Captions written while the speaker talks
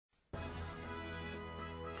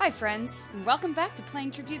Hi friends, and welcome back to playing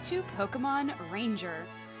tribute to Pokemon Ranger,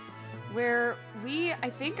 where we, I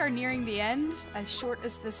think, are nearing the end, as short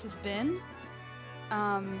as this has been.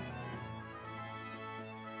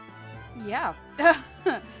 Yeah.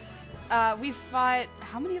 We've fought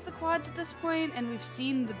how many of the quads at this point, and we've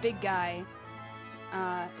seen the big guy.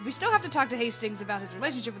 We still have to talk to Hastings about his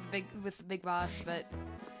relationship with the big boss, but...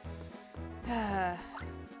 But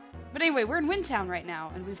anyway, we're in Windtown right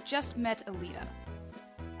now, and we've just met Alita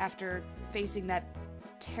after facing that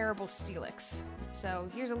terrible Steelix. So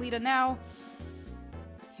here's Alita now.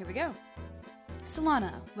 Here we go.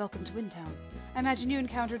 Solana, welcome to Windtown. I imagine you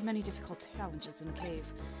encountered many difficult challenges in the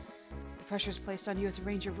cave. The pressures placed on you as a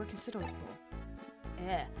ranger were considerable.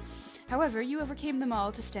 However, you overcame them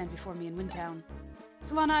all to stand before me in Windtown.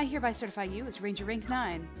 Solana, I hereby certify you as Ranger Rank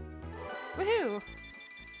 9. Woohoo!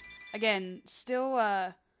 Again, still,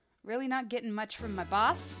 really not getting much from my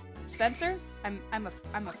boss, Spencer. I'm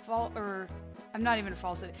not even a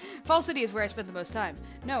Fall City. Fall City is where I spent the most time.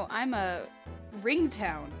 No, I'm a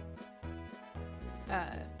Ringtown,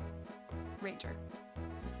 Ranger.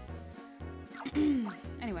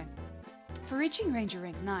 Anyway, for reaching Ranger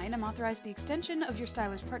Rank 9, I'm authorized the extension of your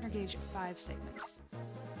Styler's partner gauge 5 segments.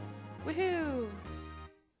 Woohoo!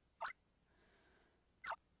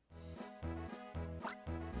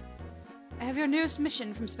 I have your newest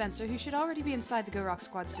mission from Spencer, who should already be inside the Go Rock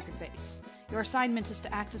Squad's secret base. Your assignment is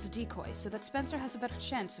to act as a decoy, so that Spencer has a better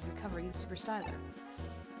chance of recovering the Super Styler.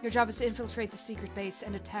 Your job is to infiltrate the secret base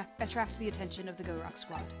and attract the attention of the Go Rock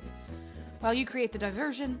Squad. While you create the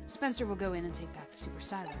diversion, Spencer will go in and take back the Super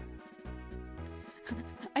Styler.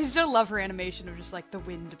 I still love her animation of just, like, the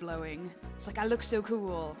wind blowing. It's like, I look so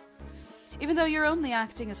cool. Even though you're only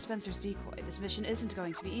acting as Spencer's decoy, this mission isn't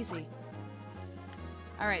going to be easy.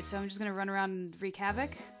 Alright, so I'm just gonna run around and wreak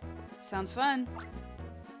havoc. Sounds fun.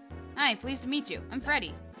 Hi, pleased to meet you. I'm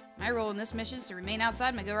Freddy. My role in this mission is to remain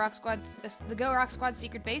outside the Go Rock Squad's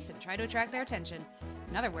secret base and try to attract their attention.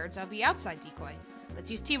 In other words, I'll be outside decoy.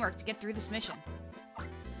 Let's use teamwork to get through this mission.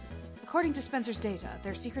 According to Spencer's data,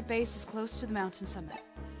 their secret base is close to the mountain summit.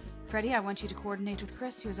 Freddy, I want you to coordinate with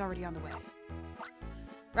Chris, who is already on the way.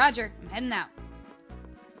 Roger, I'm heading out.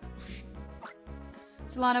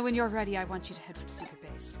 Solana, when you're ready, I want you to head for the secret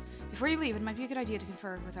base. Before you leave, it might be a good idea to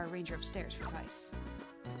confer with our ranger upstairs for advice.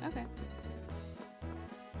 Okay.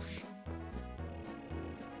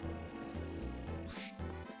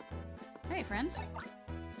 Hey, friends.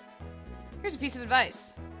 Here's a piece of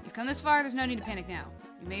advice. You've come this far, there's no need to panic now.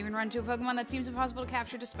 You may even run into a Pokemon that seems impossible to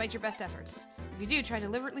capture despite your best efforts. If you do, try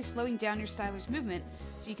deliberately slowing down your Styler's movement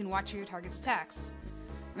so you can watch your target's attacks.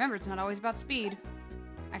 Remember, it's not always about speed.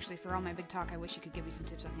 Actually, for all my big talk, I wish you could give me some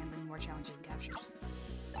tips on handling more challenging captures.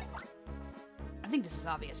 I think this is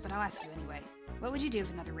obvious, but I'll ask you anyway. What would you do if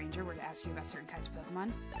another ranger were to ask you about certain kinds of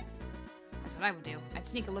Pokemon? That's what I would do. I'd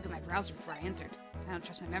sneak a look at my browser before I answered. I don't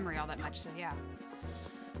trust my memory all that much, so yeah.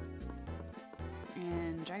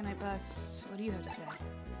 And Dragonite Bus, what do you have to say?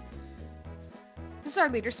 This is our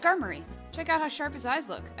leader, Skarmory. Check out how sharp his eyes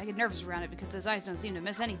look. I get nervous around it because those eyes don't seem to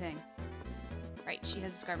miss anything. Right, she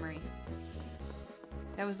has a Skarmory.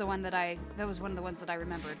 That was one of the ones that I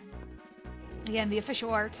remembered. Again, the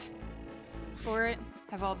official art for it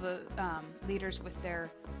have all the leaders with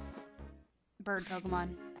their bird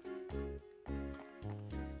Pokemon.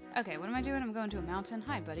 Okay, what am I doing? I'm going to a mountain.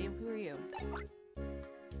 Hi, buddy. Who are you?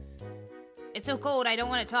 It's so cold, I don't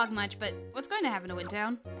want to talk much, but what's going to happen to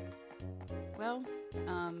Windtown? Well,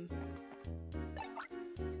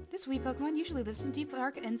 this wee Pokemon usually lives in deep,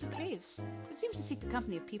 dark ends of caves, but seems to seek the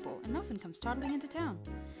company of people, and often comes toddling into town.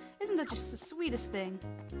 Isn't that just the sweetest thing?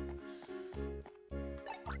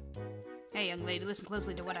 Hey, young lady, listen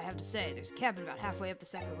closely to what I have to say. There's a cabin about halfway up the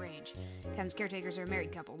second range. Cabin's caretakers are a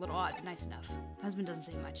married couple, a little odd, but nice enough. The husband doesn't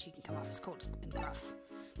say much. He can come off as cold and gruff.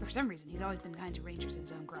 But for some reason, he's always been kind to rangers in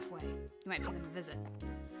his own gruff way. You might pay them a visit.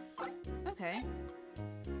 Okay.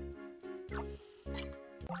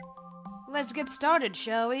 Let's get started,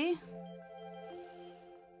 shall we?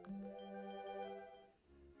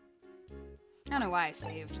 I don't know why I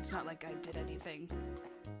saved. It's not like I did anything.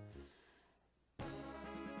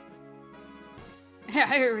 Yeah,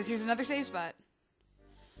 here's another save spot.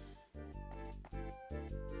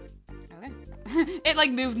 Okay. It,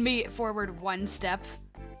 like, moved me forward one step.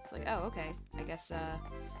 It's like, oh, okay. I guess,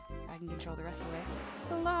 I can control the rest of the way.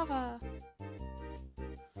 The lava!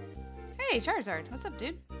 Hey, Charizard! What's up,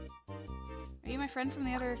 dude? Are you my friend from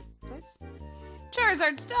the other place?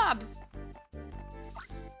 Charizard, stop!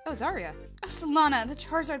 Oh, Zarya. Oh, Solana, the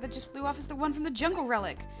Charizard that just flew off is the one from the Jungle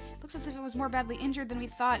Relic. Looks as if it was more badly injured than we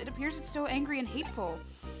thought. It appears it's still angry and hateful.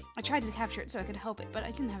 I tried to capture it so I could help it, but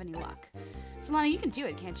I didn't have any luck. Solana, you can do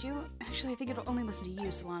it, can't you? Actually, I think it'll only listen to you,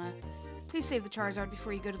 Solana. Please save the Charizard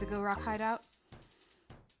before you go to the Go Rock hideout.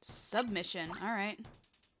 Submission. Alright.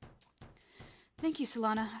 Thank you,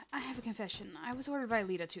 Solana. I have a confession. I was ordered by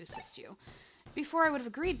Alita to assist you. Before I would have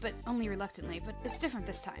agreed, but only reluctantly. But it's different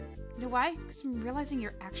this time. You know why? Because I'm realizing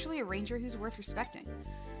you're actually a ranger who's worth respecting.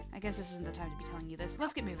 I guess this isn't the time to be telling you this.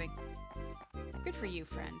 Let's get moving. Good for you,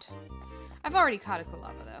 friend. I've already caught a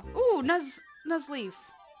Kulava, though. Ooh, Nuzleaf.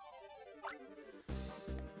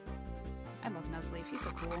 I love Nuzleaf. He's so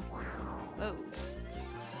cool. Whoa.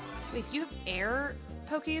 Wait, do you have air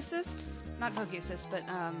Poke Assists? Not Poke Assists, but,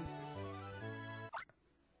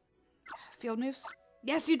 field moves?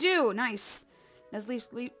 Yes, you do! Nice!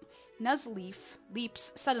 Nuzleaf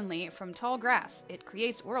leaps suddenly from tall grass. It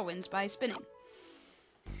creates whirlwinds by spinning.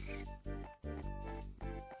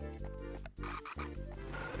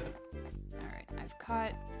 Alright, I've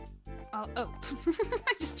caught... Oh,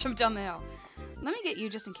 I just jumped down the hill. Let me get you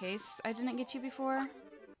just in case I didn't get you before.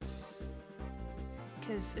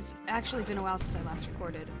 Because it's actually been a while since I last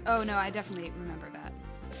recorded. Oh no, I definitely remember that.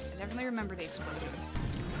 I definitely remember the explosion.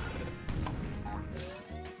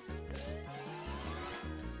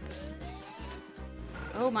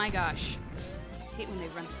 Oh my gosh. I hate when they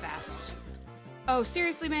run fast. Oh,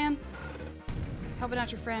 seriously, man? Helping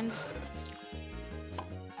out your friend?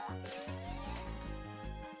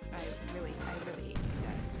 I really hate these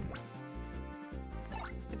guys.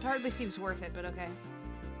 It hardly seems worth it, but okay.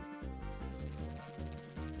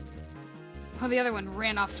 Oh, the other one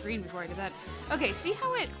ran off screen before I did that. Okay, see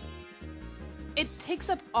how it takes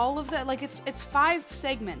up all of that? Like, it's 5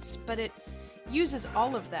 segments, but it uses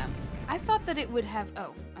all of them. I thought that it would have...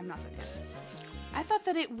 Oh, I'm not done yet. I thought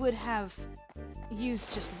that it would have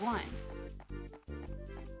used just one.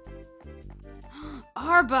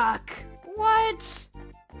 Arbok! What?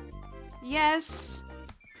 Yes.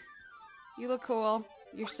 You look cool.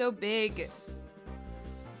 You're so big.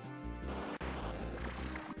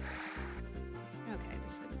 Okay,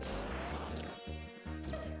 this is gonna be...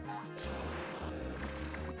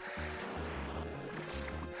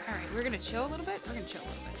 Alright, we're gonna chill a little bit? We're gonna chill a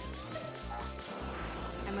little bit.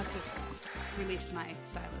 I must have released my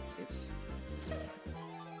stylus. Oops.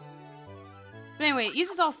 But anyway, it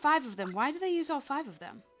uses all 5 of them. Why do they use all 5 of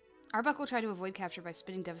them? Arbok will try to avoid capture by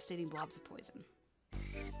spitting devastating blobs of poison.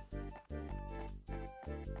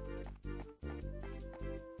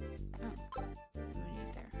 Oh. What do we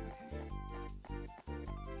need there?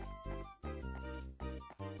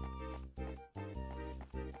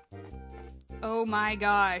 Okay. Oh my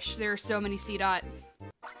gosh, there are so many C-Dot.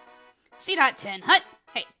 C-Dot 10, hut!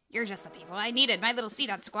 Hey, you're just the people I needed. My little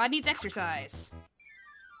C-Dot squad needs exercise.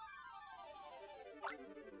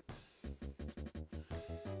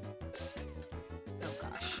 Oh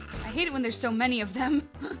gosh. I hate it when there's so many of them.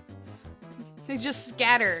 They just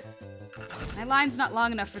scatter. My line's not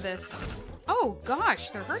long enough for this. Oh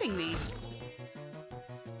gosh, they're hurting me.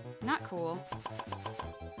 Not cool.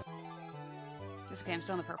 It's okay, I'm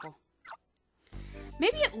still in the purple.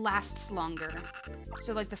 Maybe it lasts longer.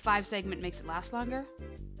 So, like, the 5 segment makes it last longer?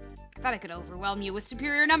 I thought I could overwhelm you with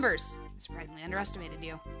superior numbers. I surprisingly underestimated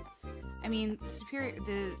you. I mean,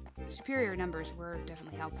 the superior numbers were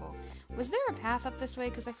definitely helpful. Was there a path up this way?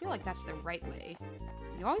 Because I feel like that's the right way.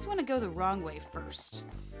 You always want to go the wrong way first.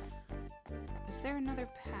 Is there another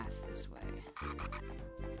path this way?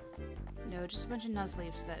 No, just a bunch of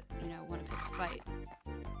Nuzleafs that, you know, want to pick a fight.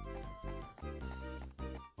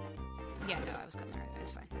 Yeah, no, I was going the right way.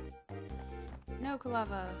 It's fine. No,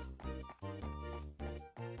 Kulava.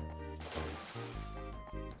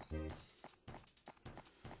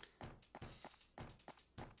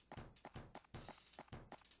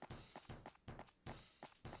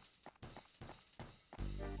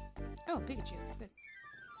 Oh, Pikachu. Good.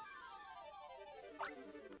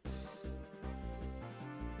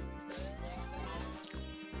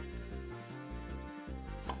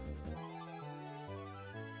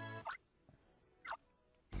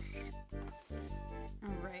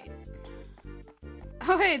 Alright.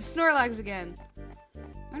 Oh, hey, it's Snorlax again.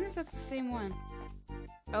 I wonder if that's the same one.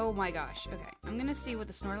 Oh my gosh. Okay, I'm gonna see what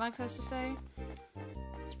the Snorlax has to say.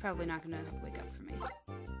 It's probably not gonna wake up for me.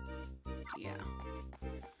 Yeah.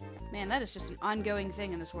 Man, that is just an ongoing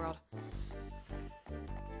thing in this world.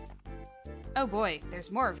 Oh boy,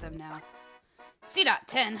 there's more of them now.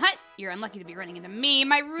 C.10, hut! You're unlucky to be running into me,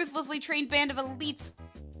 my ruthlessly trained band of elites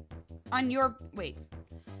on your... Wait.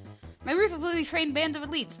 My ruthlessly trained band of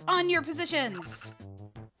elites on your positions!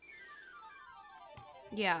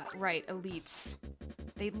 Yeah, right, elites.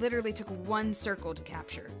 They literally took 1 circle to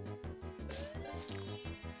capture.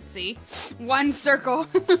 See? One circle.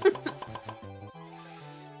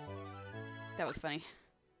 That was funny.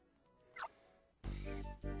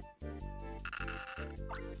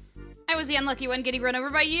 I was the unlucky one getting run over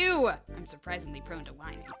by you! I'm surprisingly prone to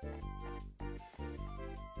whining.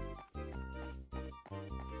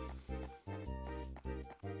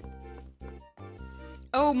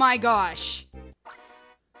 Oh my gosh!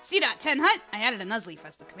 C.10 Hut! I added a Nuzleaf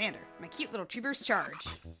as the commander. My cute little Treeburst charge.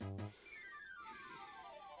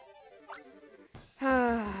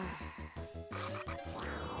 I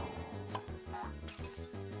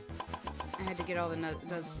had to get all the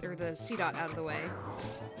the C-Dot out of the way.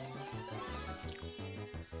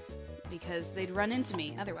 Because they'd run into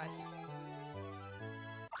me otherwise.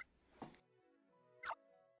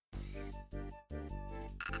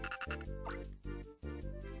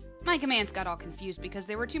 My commands got all confused because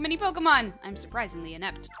there were too many Pokemon. I'm surprisingly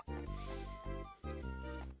inept.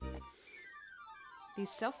 These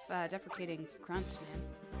self-deprecating grunts, man.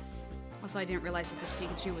 Also, I didn't realize that this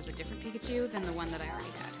Pikachu was a different Pikachu than the one that I already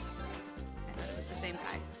had. I thought it was the same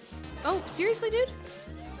guy. Oh, seriously, dude?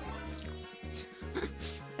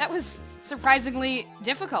 That was surprisingly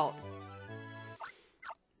difficult.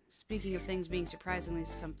 Speaking of things being surprisingly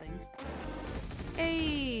something.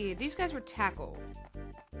 Hey, these guys were Tackle,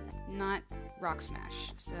 not Rock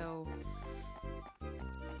Smash. So,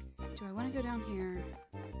 do I want to go down here?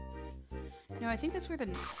 No, I think that's where the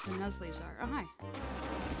Nuzleaves are. Oh, hi.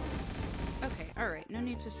 Okay, alright. No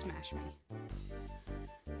need to smash me.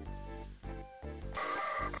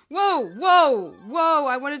 Whoa! Whoa! Whoa!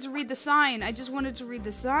 I wanted to read the sign. I just wanted to read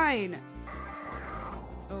the sign.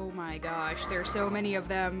 Oh my gosh, there are so many of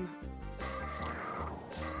them.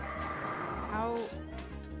 How?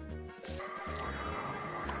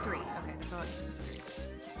 3. Okay, that's all it is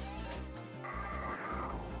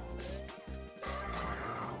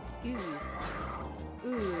 3. Ooh.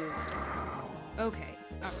 Ooh. Okay.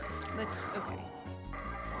 Alright. Let's... Okay.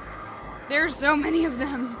 There's so many of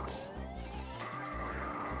them!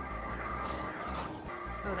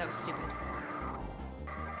 Oh, that was stupid.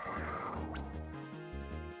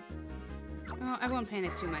 Well, I won't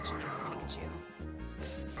panic too much and use the Pikachu.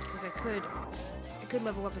 Because I could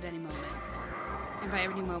level up at any moment. And by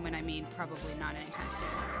any moment, I mean probably not anytime soon.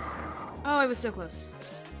 Oh, I was so close.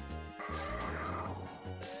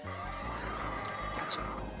 Gotcha.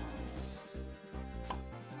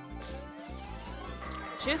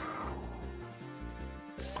 Gotcha.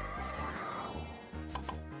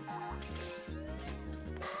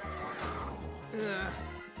 Ugh.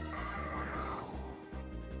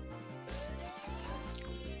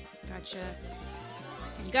 Gotcha.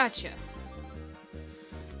 And gotcha.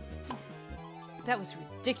 That was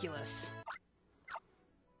ridiculous.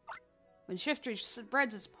 When Shiftry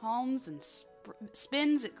spreads its palms and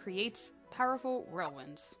spins, it creates powerful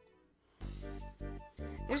whirlwinds.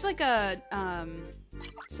 There's like a,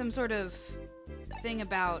 some sort of thing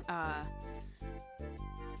about, I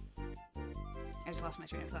just lost my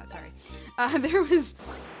train of thought, sorry. There was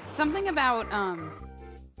something about,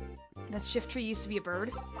 that Shiftry used to be a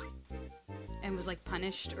bird and was like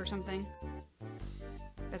punished or something.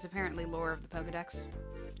 That's apparently lore of the Pokedex.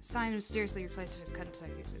 Sign mysteriously replaced with his cut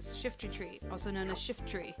inside exists. Shiftry tree, also known as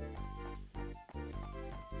Shiftry.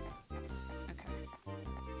 Okay.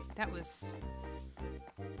 That was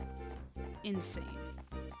insane.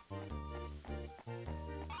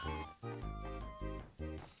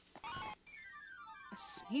 A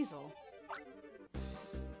Sneasel?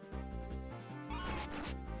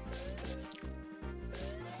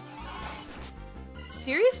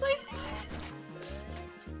 Seriously?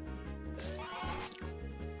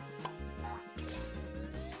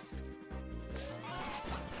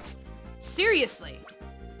 Seriously?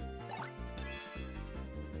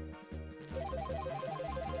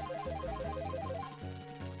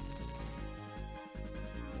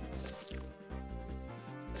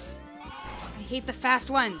 I hate the fast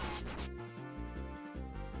ones.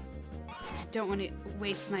 I don't want to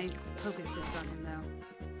waste my Poke Assist on him, though.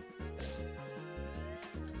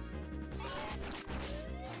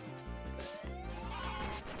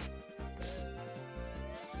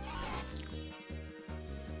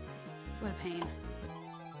 What a pain.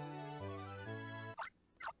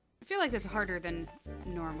 I feel like that's harder than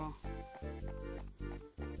normal.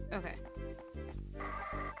 Okay.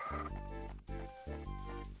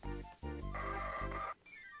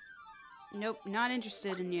 Nope, not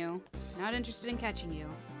interested in you. Not interested in catching you.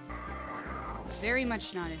 Very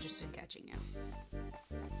much not interested in catching you.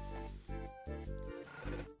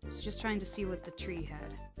 Was just trying to see what the tree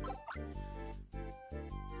had.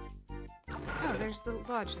 Oh, there's the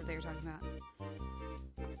lodge that they were talking about.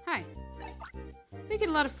 Hi. get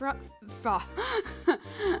a lot of frog.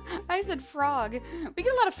 I said frog. We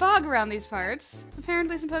get a lot of fog around these parts.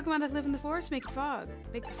 Apparently some Pokemon that live in the forest make the fog.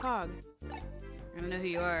 Make the fog. I don't know who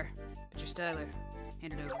you are, but you're Styler.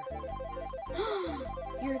 Hand it over.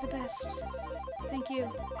 You're the best. Thank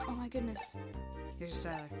you. Oh my goodness. Here's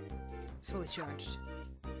your Styler. It's fully charged.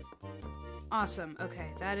 Awesome. Okay,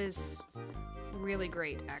 that is really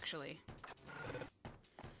great, actually.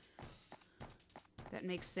 That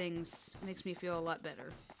makes me feel a lot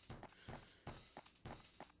better.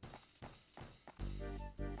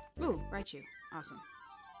 Ooh, Raichu. Awesome.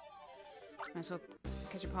 Might as well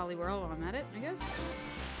catch a Poliwhirl while I'm at it, I guess.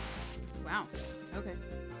 Wow. Okay.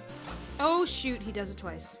 Oh, shoot, he does it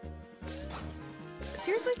twice.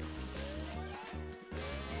 Seriously?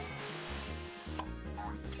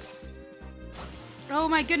 Oh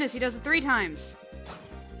my goodness, he does it 3 times.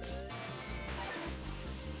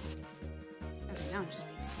 Okay, now I'm just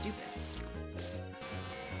being stupid.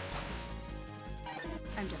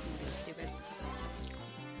 I'm definitely being stupid.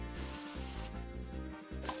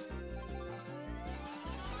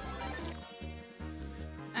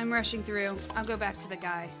 I'm rushing through. I'll go back to the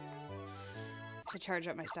guy to charge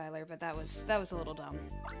up my Styler, but that was a little dumb.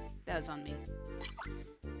 That was on me.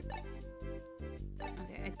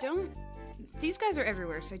 Okay, I don't... These guys are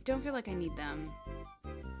everywhere, so I don't feel like I need them.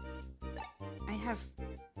 I have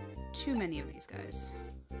too many of these guys.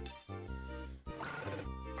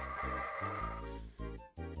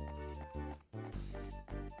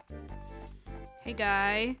 Hey,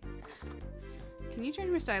 guy. Can you charge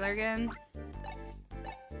my Styler again?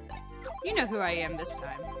 You know who I am this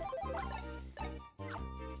time.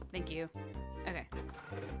 Thank you. Okay.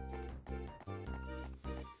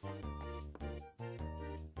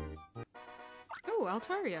 Oh,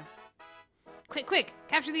 Altaria. Quick, quick!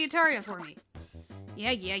 Capture the Altaria for me!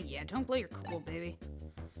 Yeah. Don't blow your cool, baby.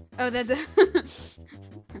 Oh, that's a...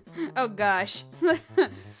 Oh, gosh. So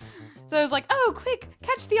I was like, oh, quick!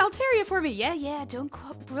 Catch the Altaria for me! Yeah, don't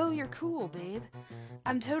blow your cool, babe.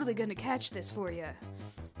 I'm totally gonna catch this for you.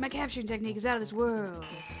 My capturing technique is out of this world.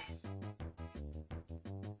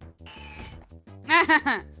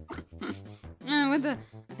 What the?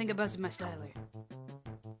 I think I busted my Styler.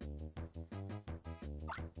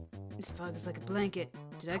 This fog is like a blanket.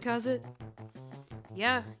 Did I cause it?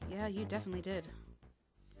 Yeah, you definitely did.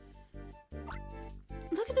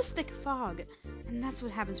 Look at this thick fog. And that's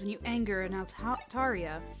what happens when you anger an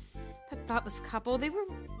Altaria. That thoughtless couple, they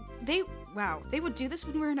would do this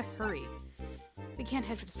when we're in a hurry. We can't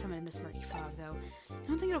head for the summit in this murky fog, though. I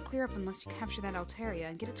don't think it'll clear up unless you capture that Altaria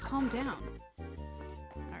and get it to calm down.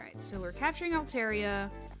 Alright, so we're capturing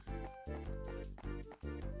Altaria.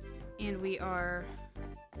 And we are...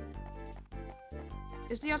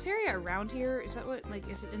 Is the Altaria around here? Is that what, like,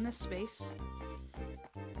 is it in this space?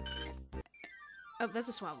 Oh, that's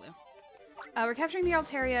a Swablu. We're capturing the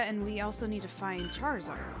Altaria, and we also need to find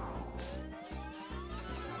Charizard.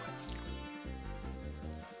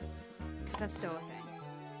 Because that's still a thing.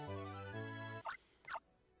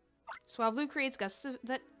 Swablu creates gusts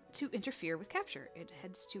to interfere with capture. It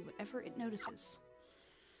heads to whatever it notices.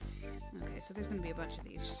 Okay, so there's gonna be a bunch of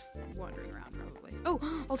these just wandering around, probably. Oh!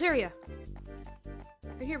 Altaria!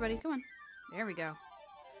 Right here, buddy. Come on. There we go.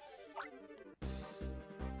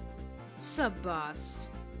 Sub-boss.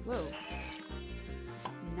 Whoa.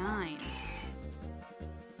 9.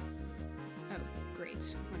 Oh,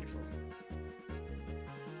 great. Wonderful.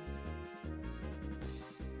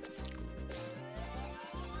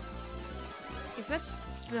 If that's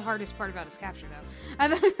the hardest part about his capture, though.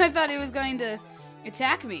 I thought it was going to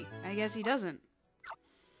attack me. I guess he doesn't.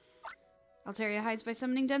 Altaria hides by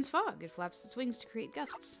summoning dense fog. It flaps its wings to create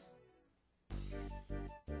gusts.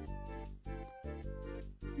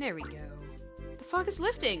 There we go. The fog is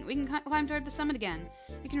lifting. We can climb toward the summit again.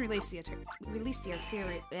 We can release the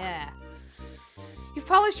Altaria. Yeah. You've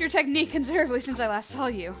polished your technique considerably since I last saw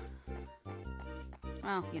you.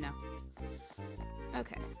 Well, you know.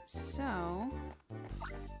 Okay, so...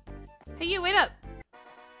 Hey, you, wait up!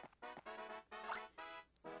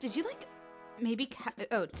 Did you, like, maybe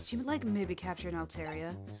maybe capture an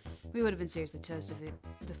Altaria? We would have been seriously toast if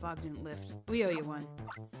the fog didn't lift. We owe you one.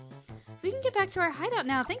 We can get back to our hideout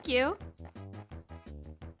now, thank you!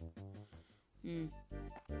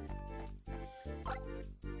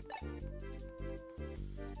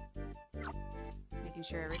 Making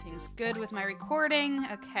sure everything's good with my recording.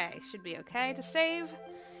 Okay, should be okay to save.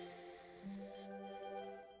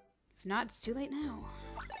 If not, it's too late now.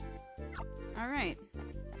 Alright.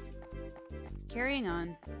 Carrying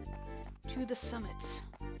on to the summit.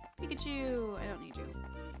 Pikachu! I don't need you.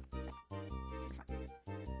 You're fine.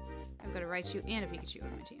 I've got a Raichu and a Pikachu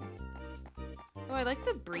on my team. Oh, I like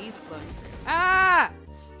the breeze blowing through. Ah!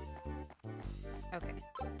 Okay.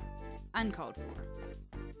 Uncalled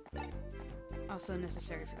for. Also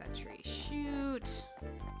necessary for that tree. Shoot.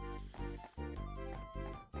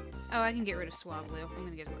 Oh, I can get rid of Swablu. I'm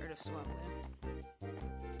gonna get rid of Swablu.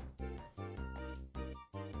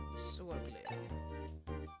 Swablu.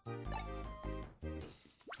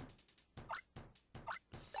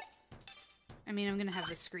 I mean, I'm gonna have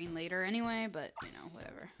this screen later anyway, but, you know,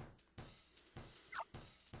 whatever.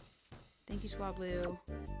 Thank you, Swablu.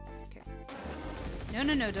 Okay. No,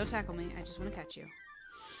 no, no, don't tackle me. I just want to catch you.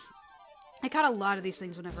 I caught a lot of these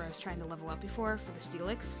things whenever I was trying to level up before for the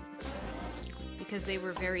Steelix. Because they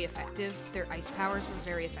were very effective. Their ice powers were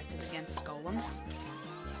very effective against Golem.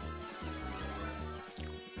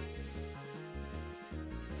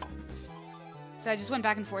 So I just went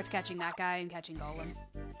back and forth catching that guy and catching Golem.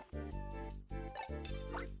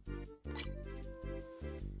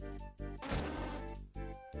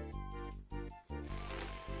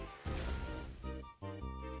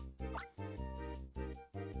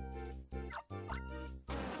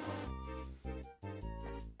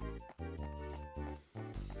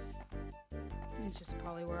 It's just a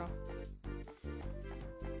Poliwhirl.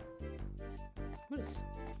 What is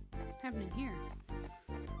happening here?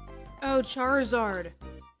 Oh, Charizard!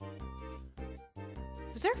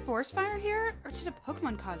 Was there force fire here? Or did a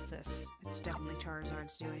Pokemon cause this? It's definitely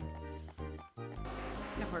Charizard's doing.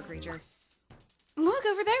 No, poor creature. Look,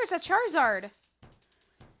 over there! It says Charizard!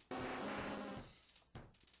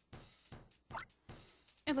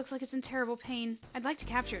 It looks like it's in terrible pain. I'd like to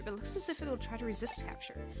capture it, but it looks as if it'll try to resist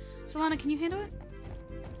capture. Solana, can you handle it?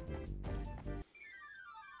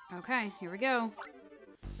 Okay, here we go.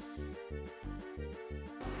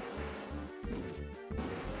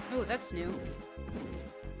 Oh, that's new.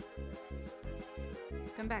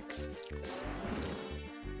 Come back.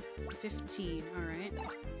 15, alright.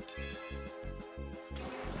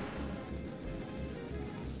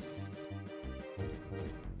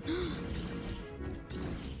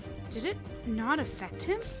 Did it not affect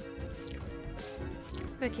him?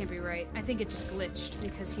 That can't be right. I think it just glitched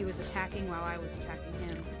because he was attacking while I was attacking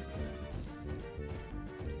him.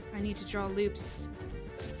 I need to draw loops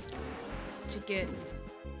to get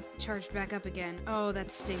charged back up again. Oh, that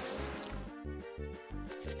stinks.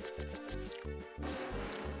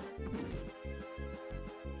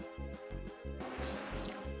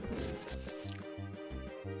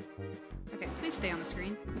 Okay, please stay on the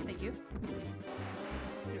screen. Thank you.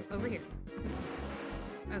 No, over here.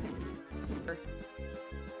 Okay.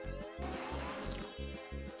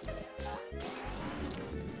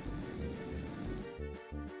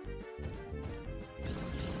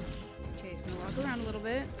 Okay, he's gonna walk around a little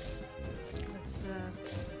bit. Let's, I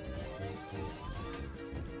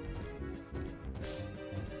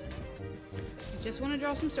just want to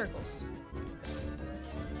draw some circles.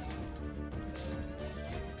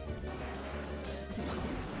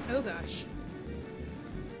 Oh gosh.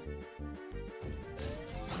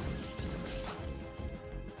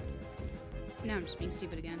 Now I'm just being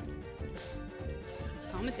stupid again. Let's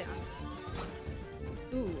calm it down.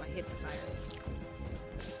 Ooh, I hit the fire.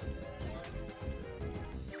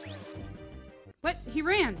 What? He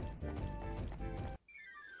ran!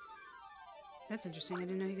 That's interesting. I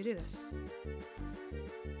didn't know you could do this.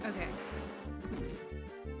 Okay.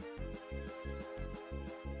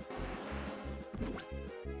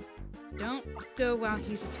 Don't go while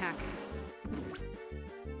he's attacking.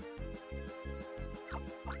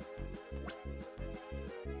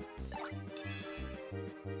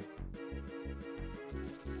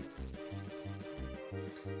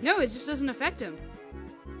 No, it just doesn't affect him.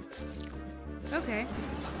 Okay.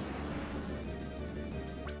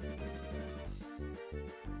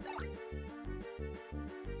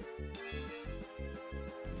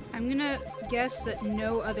 I'm gonna guess that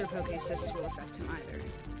no other Pokéassists will affect him either.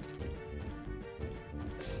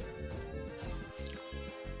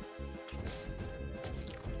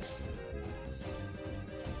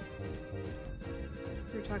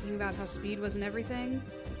 We were talking about how speed wasn't everything.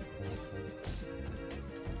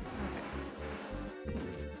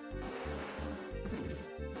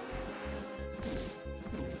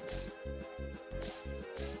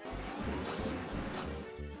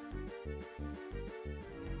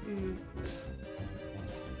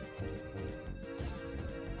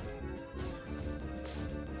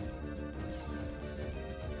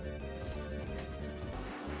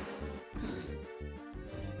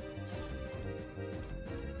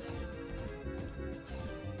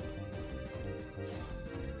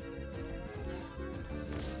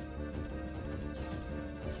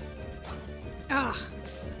 Ugh.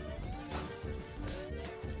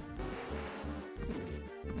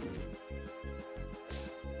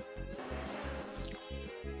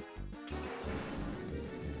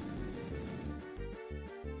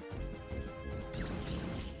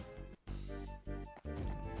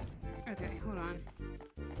 on.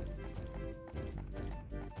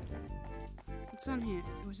 What's on here?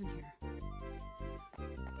 What was in here?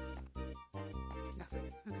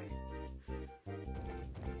 Nothing. Okay.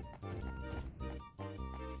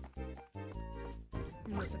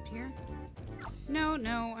 And what's up here? No,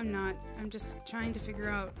 I'm not. I'm just trying to figure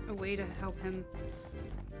out a way to help him.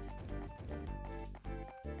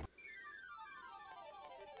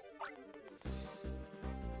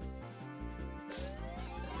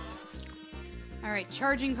 Alright,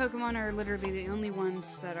 charging Pokemon are literally the only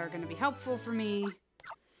ones that are going to be helpful for me.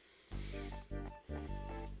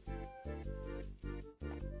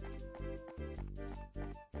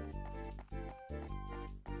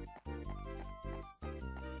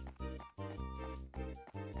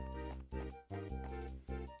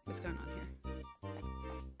 What's going on here?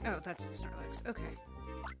 Oh, that's the Snorlax. Okay.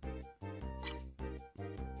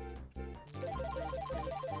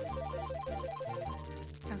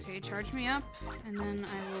 Okay, charge me up, and then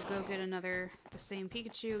I will go get the same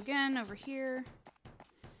Pikachu again over here.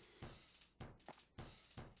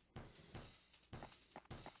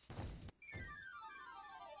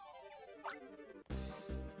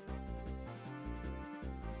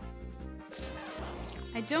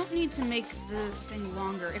 I don't need to make the thing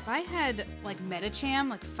longer. If I had, like, Medicham,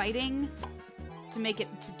 like, fighting to make it,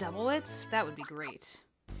 to double it, that would be great.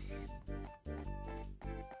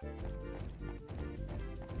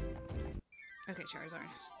 Okay, Charizard.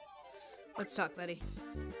 Let's talk, buddy.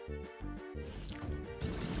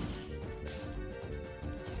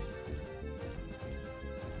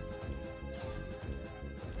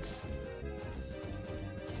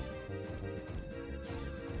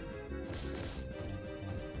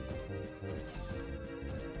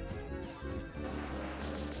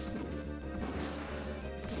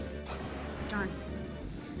 Darn.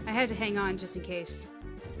 I had to hang on just in case.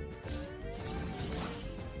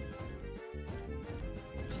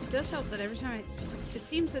 It does help that every time it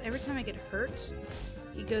seems that every time I get hurt,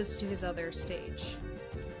 he goes to his other stage.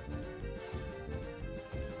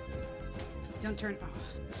 Don't turn. Oh,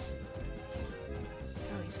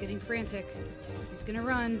 oh, he's getting frantic. He's gonna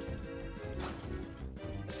run.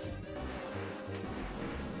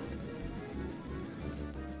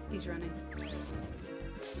 He's running.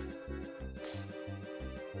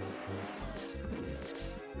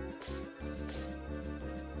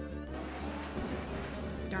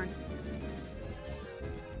 Darn.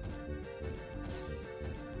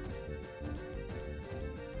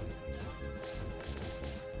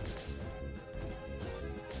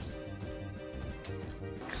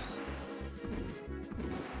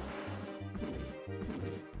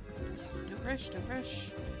 Don't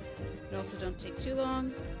rush. But also don't take too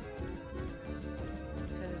long.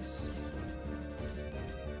 Because...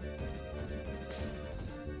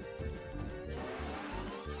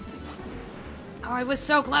 oh, I was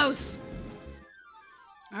so close!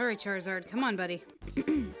 Alright, Charizard, come on, buddy.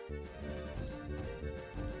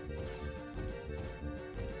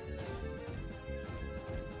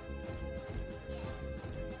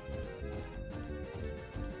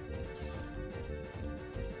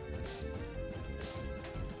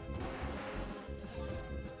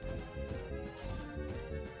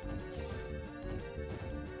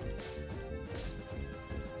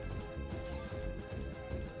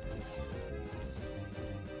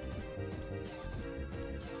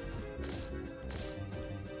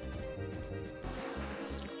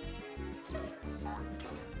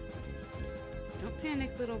 Don't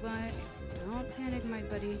panic, little guy. Don't panic, my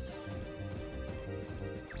buddy.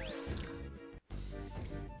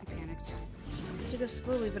 I panicked. I have to go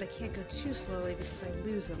slowly, but I can't go too slowly because I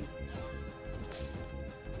lose him.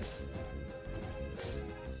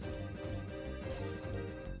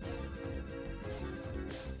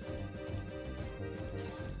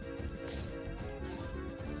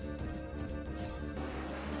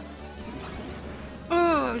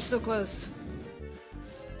 Oh, I was so close.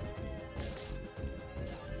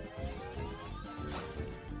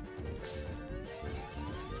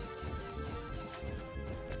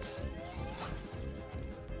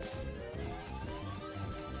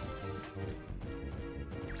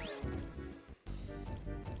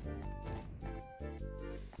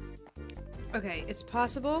 Okay, it's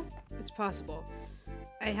possible. It's possible.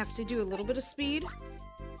 I have to do a little bit of speed.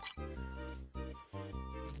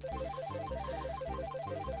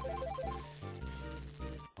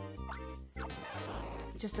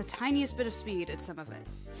 Just the tiniest bit of speed at some of it.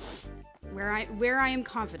 Where I am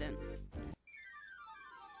confident.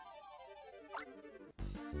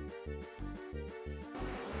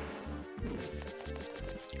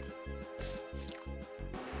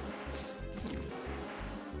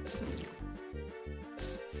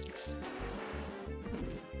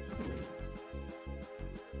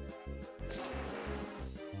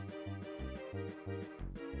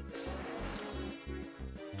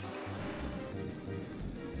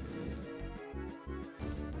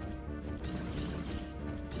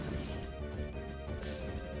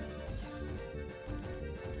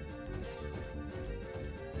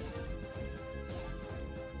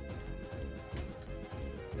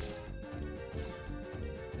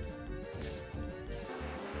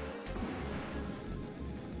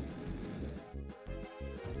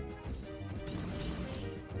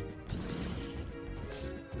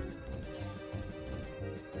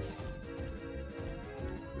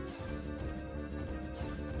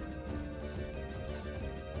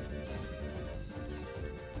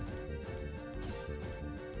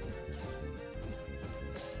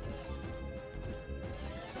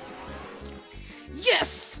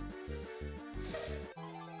 Yes!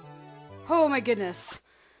 Oh my goodness.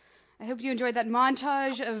 I hope you enjoyed that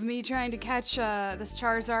montage of me trying to catch this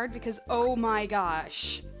Charizard, because oh my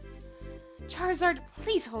gosh. Charizard,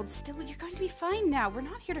 please hold still. You're going to be fine now. We're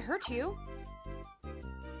not here to hurt you.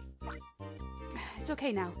 It's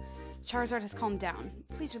okay now. Charizard has calmed down.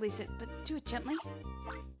 Please release it, but do it gently.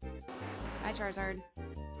 Hi, Charizard.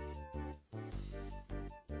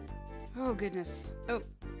 Oh, goodness. Oh.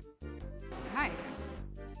 Hi.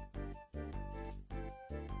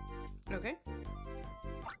 Okay.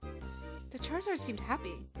 The Charizard seemed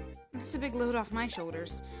happy. That's a big load off my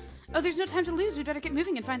shoulders. Oh, there's no time to lose. We'd better get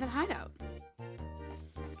moving and find that hideout.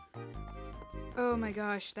 Oh my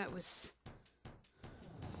gosh, that was...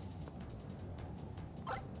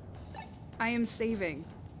 I am saving.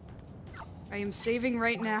 I am saving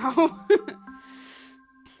right now.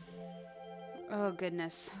 Oh,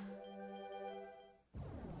 goodness.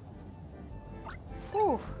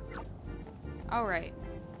 Whew. Alright.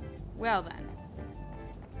 Well then.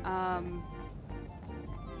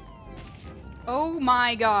 Oh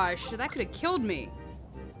my gosh, that could have killed me.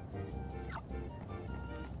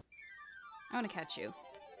 I want to catch you.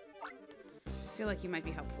 I feel like you might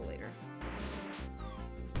be helpful later.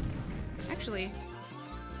 Actually,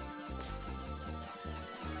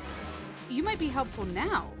 you might be helpful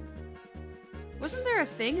now. Wasn't there a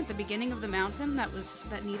thing at the beginning of the mountain that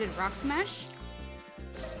needed Rock Smash?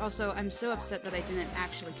 Also, I'm so upset that I didn't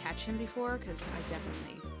actually catch him before, because I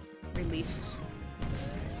definitely released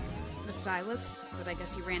the stylus, but I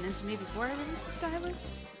guess he ran into me before I released the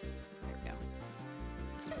stylus. There we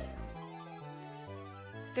go.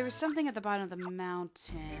 There was something at the bottom of the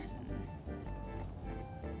mountain.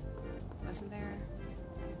 Wasn't there?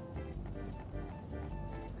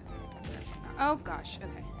 Oh gosh,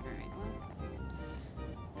 okay. Alright, well,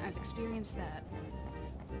 I've experienced that.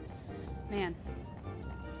 Man.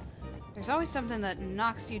 There's always something that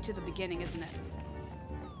knocks you to the beginning, isn't it?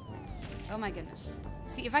 Oh my goodness.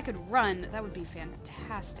 See, if I could run, that would be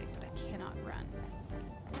fantastic, but I cannot run.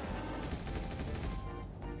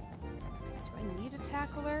 Okay, do I need a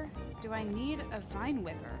tackler? Do I need a Vine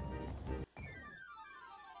Whipper?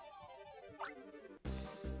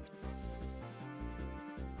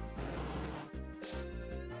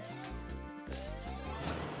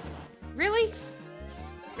 Really?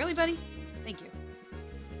 Really, buddy? Thank you.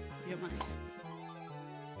 You don't mind.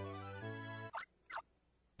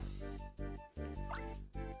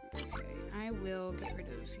 Okay, I will get rid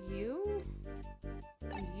of you.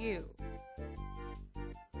 And you.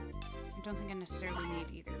 I don't think I necessarily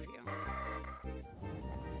need either of you. Oh,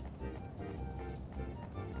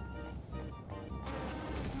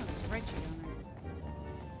 there's a Raichu on there.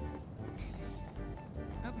 Okay.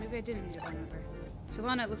 Oh, maybe I didn't need a Vine Whipper.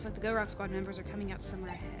 Solana, it looks like the Go Rock Squad members are coming out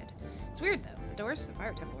somewhere ahead. It's weird, though. The doors to the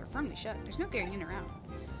Fire Temple are firmly shut. There's no getting in or out.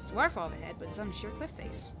 There's a waterfall up ahead, but it's on a sheer cliff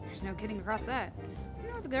face. There's no getting across that. I don't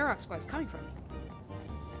know where the Go Rock Squad is coming from.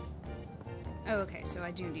 Oh, okay, so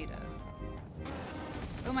I do need a...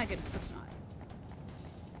 Oh my goodness, that's not.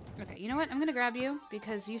 Okay, you know what? I'm gonna grab you,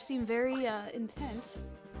 because you seem very, intent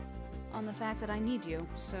on the fact that I need you,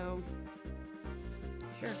 so...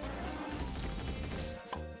 Sure.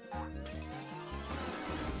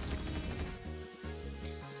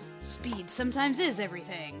 Speed sometimes is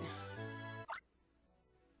everything.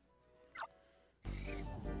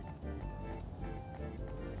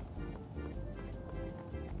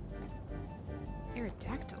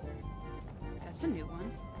 Aerodactyl. That's a new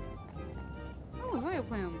one. Oh, a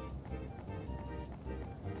Vileplume.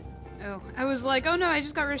 Oh, I was like, oh no, I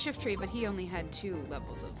just got rid of Shift Tree, but he only had 2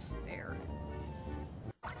 levels of air.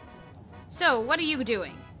 So, what are you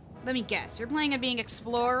doing? Let me guess. You're playing at being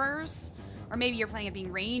explorers? Or maybe you're playing at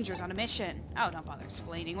being rangers on a mission. Oh, don't bother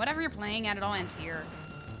explaining. Whatever you're playing at, it all ends here.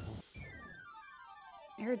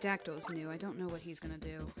 Aerodactyl is new. I don't know what he's gonna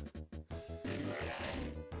do.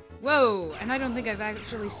 Whoa! And I don't think I've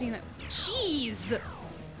actually seen that. Jeez!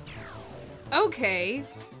 Okay.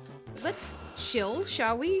 Let's chill,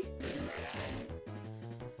 shall we?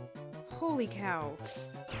 Holy cow.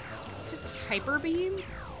 Just Hyper Beam?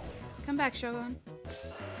 Come back, Shogun.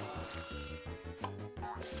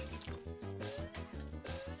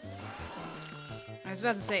 I was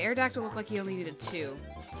about to say, Aerodactyl looked like he only needed 2.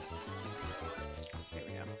 There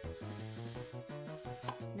we go.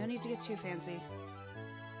 No need to get too fancy.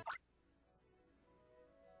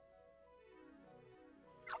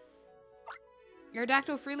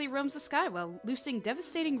 Aerodactyl freely roams the sky while loosing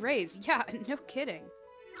devastating rays. Yeah, no kidding.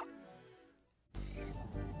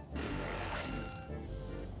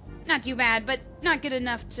 Not too bad, but not good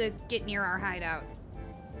enough to get near our hideout.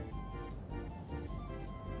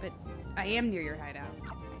 But I am near your hideout.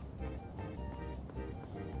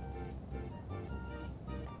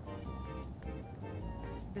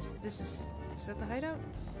 This is that the hideout?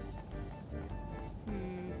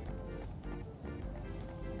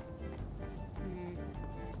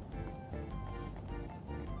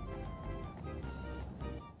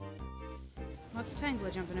 Lots of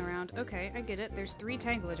Tangela jumping around. Okay, I get it. There's 3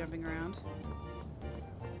 Tangela jumping around.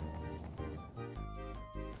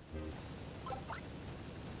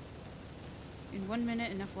 In 1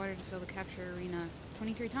 minute, enough water to fill the capture arena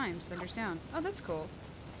 23 times. Thunders down. Oh, that's cool.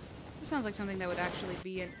 That sounds like something that would actually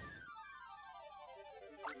be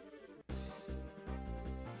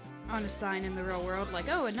on a sign in the real world. Like,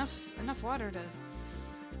 oh, enough water to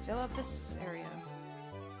fill up this area.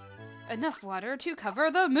 Enough water to cover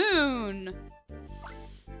the moon!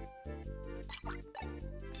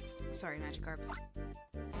 Sorry, Magikarp.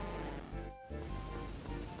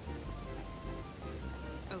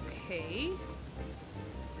 Okay.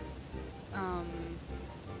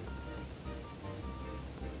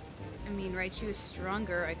 I mean, Raichu is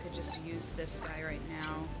stronger. I could just use this guy right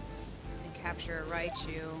now and capture a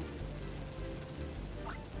Raichu.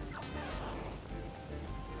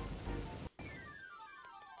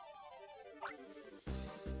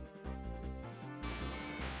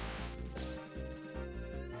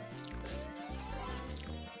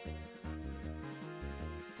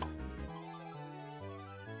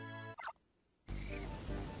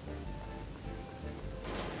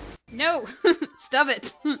 No! Stop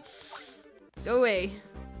it! Go away.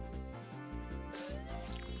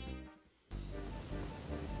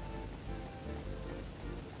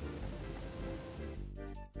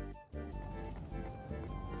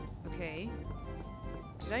 Okay.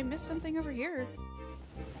 Did I miss something over here?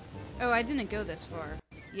 Oh, I didn't go this far.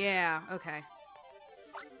 Yeah, okay.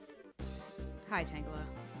 Hi, Tangela.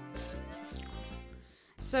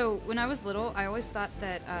 So, when I was little, I always thought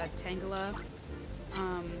that Tangela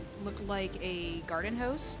looked like a garden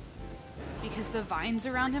hose because the vines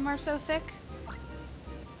around him are so thick.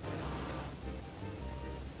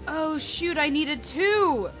 Oh shoot, I needed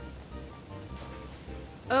 2!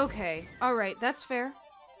 Okay, alright, that's fair.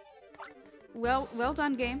 Well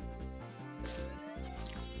done, game.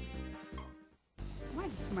 Why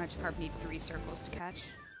does Magikarp need 3 circles to catch?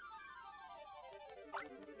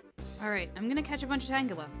 Alright, I'm gonna catch a bunch of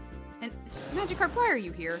Tangela. And Magikarp, why are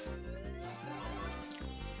you here?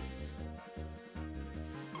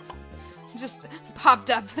 Just popped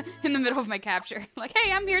up in the middle of my capture. Like,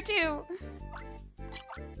 hey, I'm here too!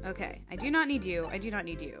 Okay, I do not need you. I do not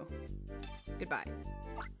need you. Goodbye.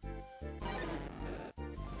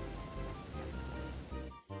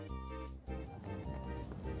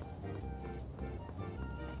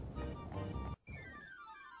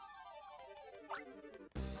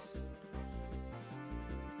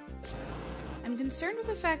 I'm concerned with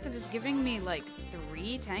the fact that it's giving me, like,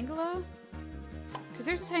 3 Tangela. Because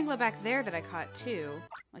there's a Tangela back there that I caught, too.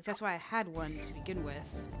 Like, that's why I had one to begin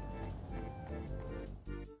with.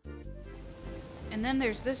 And then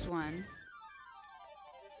there's this one.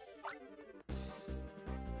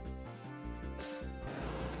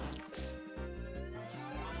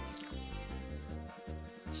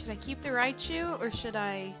 Should I keep the Raichu, or should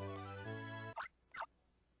I...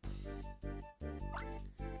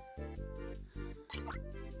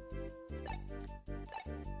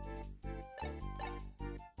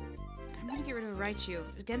 I'm gonna get rid of Raichu,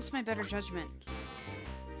 against my better judgment.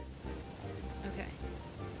 Okay.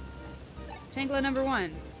 Tangela number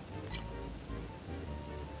 1.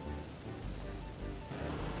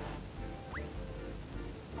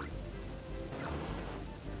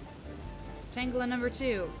 Tangela number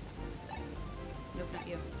 2. Nope, not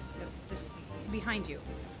you. Nope, this behind you.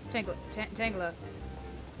 Tangela, Tangela.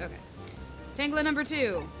 Okay. Tangela number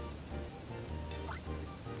 2.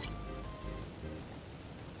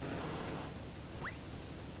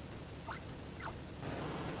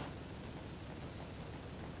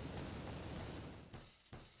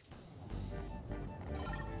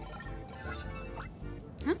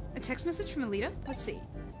 Huh? A text message from Alita? Let's see.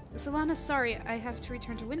 Solana, sorry, I have to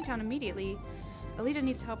return to Windtown immediately. Alita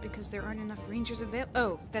needs help because there aren't enough rangers available.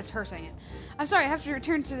 Oh, that's her saying it. I'm sorry, I have to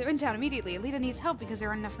return to Windtown immediately. Alita needs help because there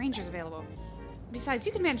aren't enough rangers available. Besides,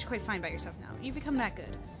 you can manage quite fine by yourself now. You've become that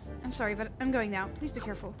good. I'm sorry, but I'm going now. Please be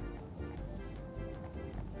careful.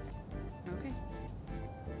 Okay.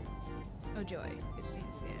 Oh, Joy. Good to see you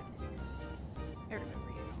again. I remember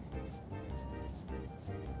you.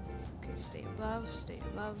 Okay, stay above, stay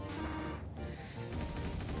above.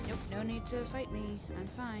 Nope, no need to fight me. I'm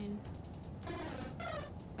fine.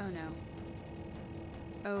 Oh no.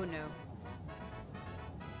 Oh no.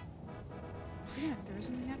 Is he gonna throw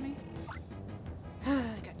something at me?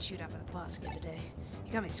 I got chewed out by the boss again today. He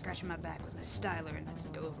got me scratching my back with my styler, and that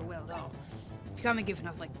didn't go over well at all. If you got me giving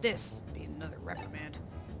off like this, it'd be another reprimand.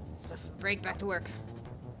 Stuff for the break, back to work.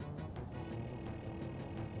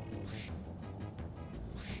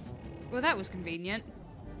 Well, that was convenient.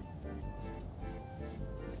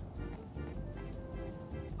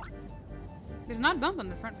 There's not a bump on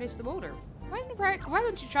the front face of the boulder. Why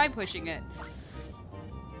don't you try pushing it?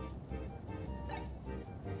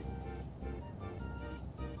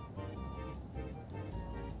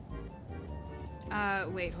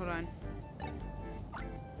 Wait, hold on.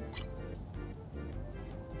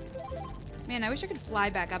 Man, I wish I could fly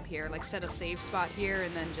back up here, like set a save spot here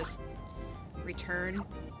and then just return.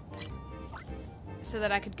 So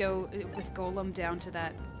that I could go with Golem down to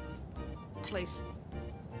that place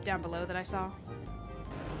down below that I saw.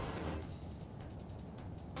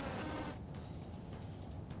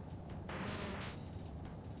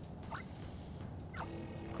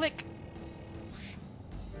 Click.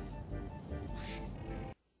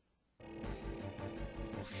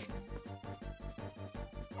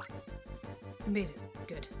 Made it.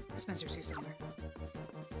 Good. Spencer's here somewhere.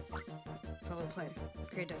 Follow the plan.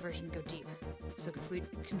 Create diversion and go deep. So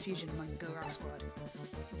confusion among the Go Rock squad.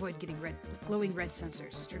 Avoid getting glowing red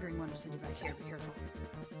sensors. Triggering one will send you back here. Be careful.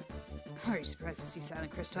 Are you surprised to see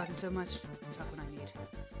Silent Chris talking so much? Talk when I need.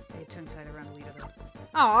 I get tongue-tied around Alita, though.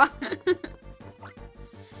 Aw!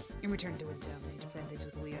 In return to Windtown, I need to plan things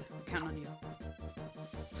with Alita. I'm counting on you.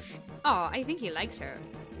 Aw, I think he likes her.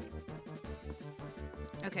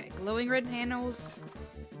 Okay, glowing red panels.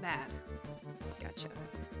 Bad. Gotcha.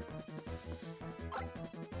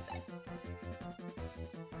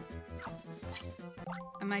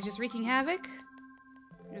 Am I just wreaking havoc?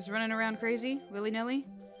 Just running around crazy, willy-nilly?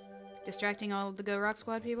 Distracting all of the Go Rock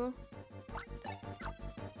Squad people?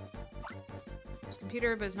 It's a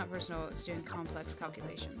computer, but it's not personal. It's doing complex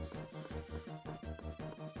calculations.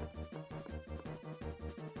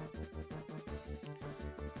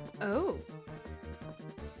 Oh.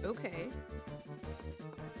 Okay.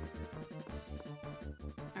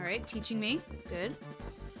 Alright, teaching me. Good.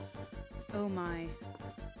 Oh my.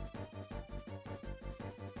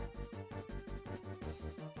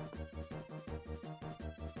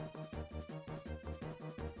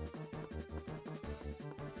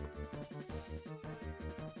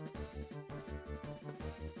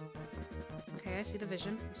 Okay, I see the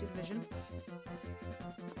vision. I see the vision.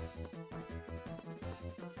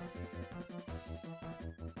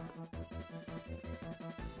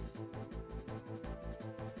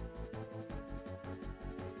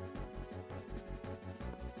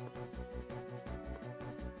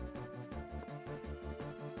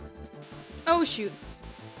 Oh, shoot.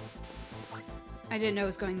 I didn't know it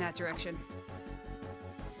was going that direction.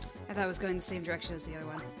 I thought it was going the same direction as the other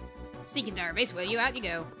one. Sneaking nervous, will you? Out you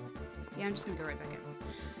go. Yeah, I'm just gonna go right back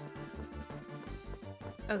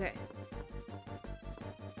in. Okay.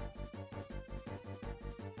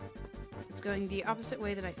 It's going the opposite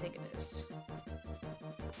way that I think it is.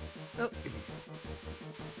 Oh.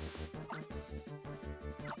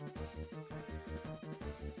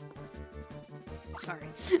 Sorry.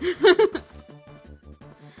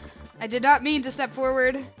 I did not mean to step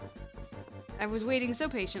forward. I was waiting so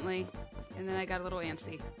patiently, and then I got a little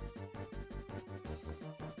antsy.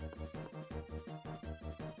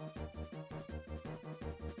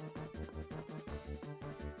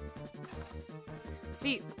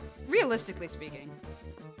 See, realistically speaking,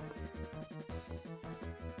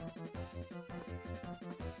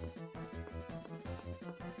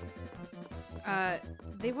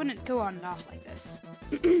 they wouldn't go on and off like this.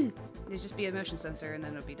 There'd just be a motion sensor and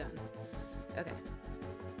then it'll be done. Okay.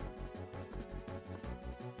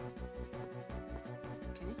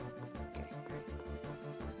 Okay, alright.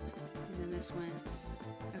 And then this went...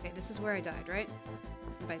 Okay, this is where I died, right?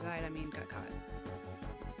 And by died, I mean got caught.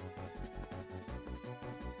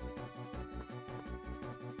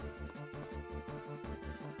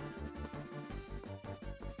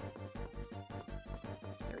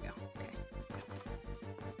 There we go, okay.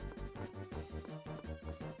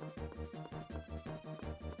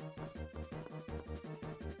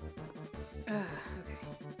 Okay.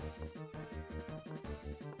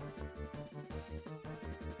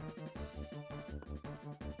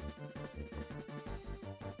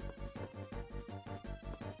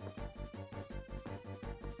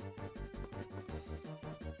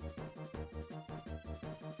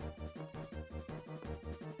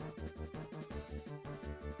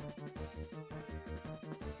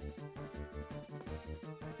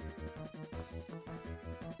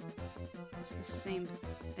 It's the same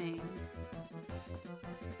thing.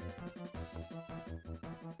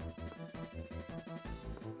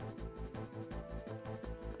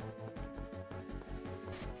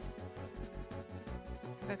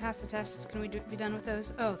 I pass the test, can we be done with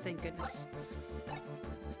those? Oh, thank goodness.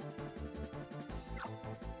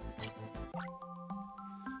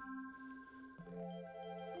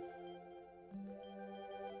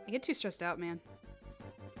 I get too stressed out, man.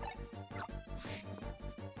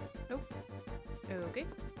 Nope. Okay.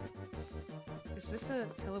 Is this a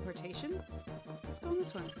teleportation? Let's go on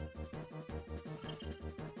this one.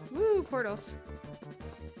 Woo, portals.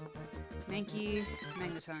 Mankey,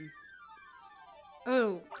 Magneton.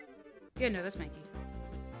 Oh. Yeah, no, that's Mankey.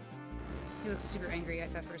 He looked super angry. I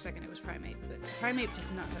thought for a second it was Primate, but Primate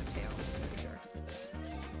does not have a tail, I'm pretty sure.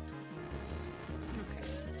 Okay.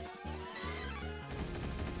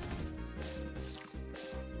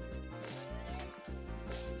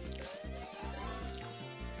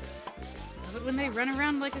 Love it when they run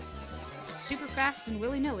around like a super fast and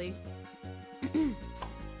willy-nilly.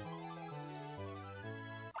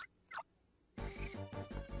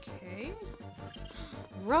 Okay.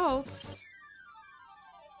 Ralts!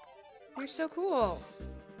 You're so cool!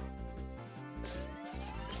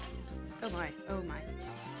 Oh my, oh my.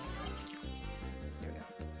 There we go.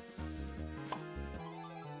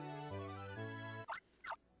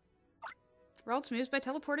 Ralts moves by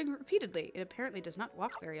teleporting repeatedly. It apparently does not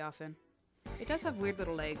walk very often. It does have weird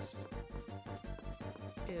little legs.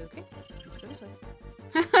 Okay, let's go this way.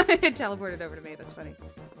 It teleported over to me, that's funny.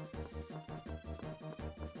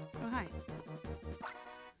 Oh, hi.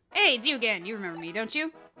 Hey, it's you again! You remember me, don't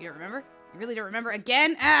you? You don't remember? You really don't remember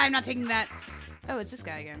again? Ah, I'm not taking that! Oh, it's this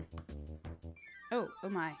guy again. Oh, oh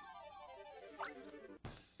my.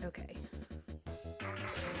 Okay.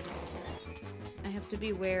 I have to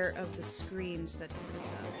be aware of the screens that he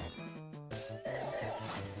puts up.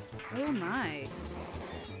 Oh my.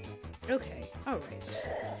 Okay, alright.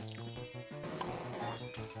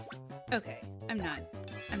 Okay, I'm not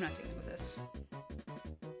dealing with this.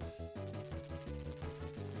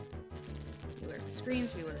 Beware of the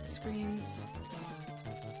screens, beware of the screens.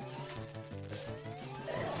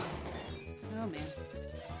 Oh man.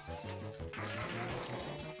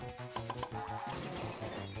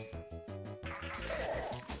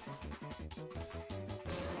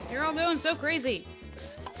 They're all going so crazy!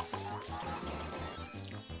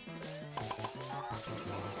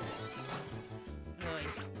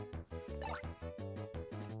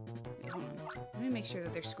 Make sure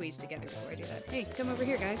that they're squeezed together before I do that. Hey, come over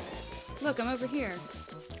here, guys. Look, I'm over here.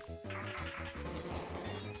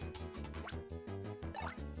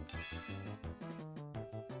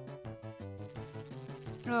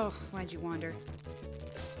 Oh, why'd you wander?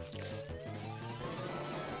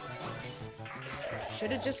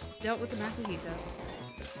 Should have just dealt with the Makuhita.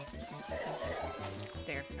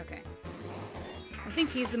 There, okay. I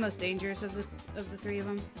think he's the most dangerous of the three of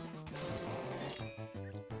them.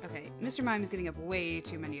 Mr. Mime is getting up way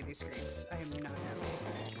too many of these screens. I am not happy.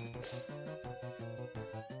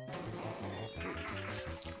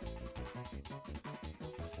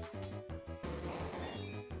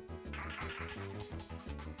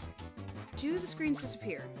 Do the screens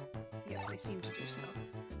disappear? Yes, they seem to do so.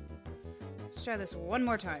 Let's try this one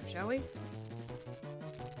more time, shall we?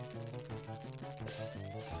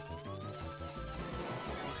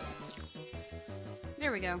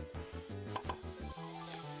 There we go.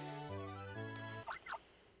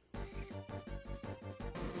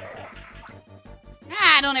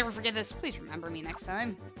 Don't ever forget this. Please remember me next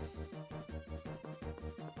time.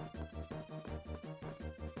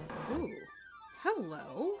 Ooh.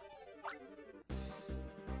 Hello.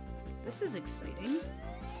 This is exciting.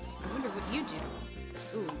 I wonder what you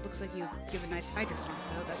do. Ooh, looks like you give a nice hydro pump,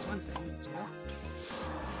 though. That's one thing you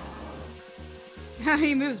do.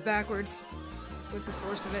 He moves backwards with the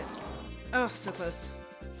force of it. Oh, so close.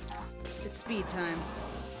 It's speed time.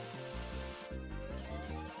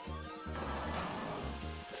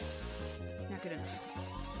 Good enough.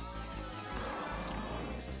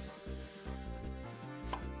 Yes.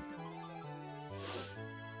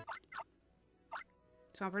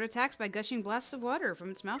 Swampert attacks by gushing blasts of water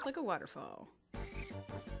from its mouth like a waterfall.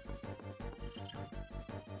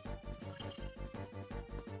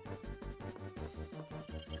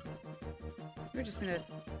 We're just gonna...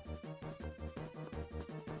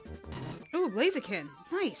 Ooh, Blaziken!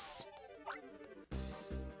 Nice!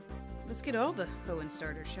 Let's get all the Hoenn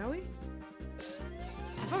starters, shall we?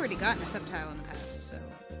 I've already gotten a Sceptile in the past, so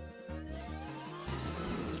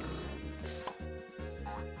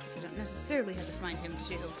I don't necessarily have to find him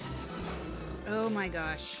too. Oh my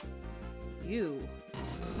gosh. You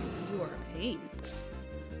are a pain.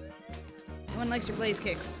 No one likes your blaze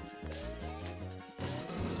kicks.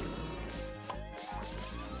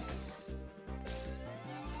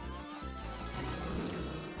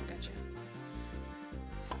 Gotcha.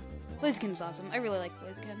 Blaziken is awesome. I really like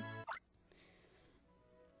Blaziken.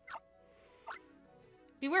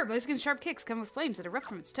 Beware, Blaziken's sharp kicks come with flames that erupt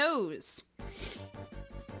from its toes.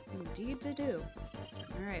 Indeed they do.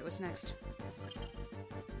 Alright, what's next?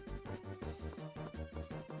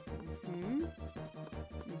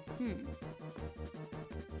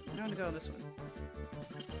 I want to go on this one.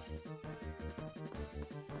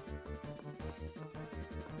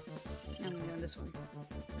 I'm gonna go on this one.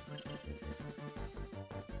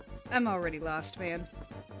 I'm already lost, man.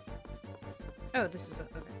 Oh, this is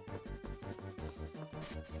okay.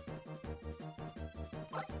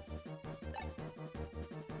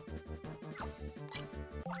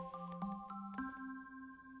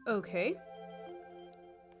 Okay.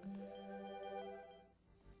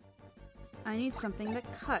 I need something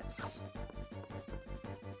that cuts.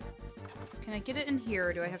 Can I get it in here,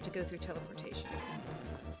 or do I have to go through teleportation?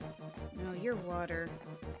 No, you're water.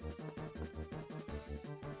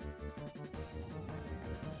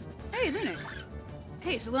 Hey, Lunic!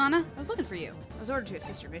 Hey, Solana! I was looking for you. I was ordered to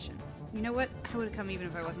assist your mission. You know what? I would have come even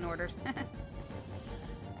if I wasn't ordered.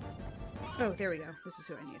 Oh, there we go. This is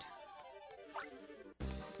who I need.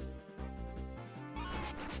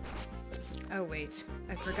 Oh, wait.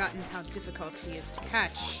 I've forgotten how difficult he is to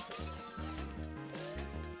catch.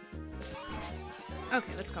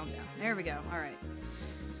 Okay, let's calm down. There we go. Alright.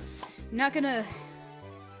 Not gonna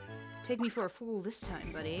take me for a fool this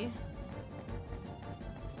time, buddy.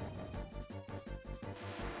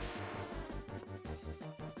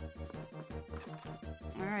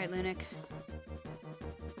 Alright, Lunic.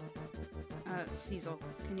 Sneasel,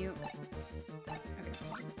 can you... Okay.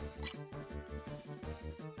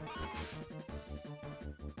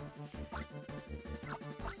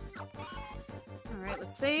 Alright,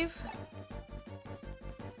 let's save.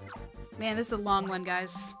 Man, this is a long one,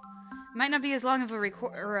 guys. Might not be as long of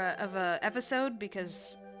a episode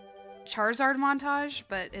because Charizard montage,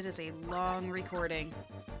 but it is a long recording.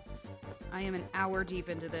 I am an hour deep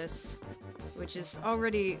into this, which is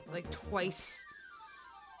already like twice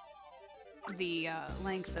the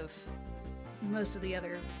length of most of the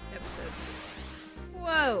other episodes.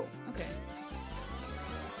 Whoa! Okay.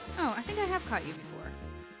 Oh, I think I have caught you before.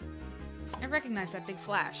 I recognize that big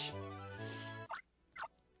flash.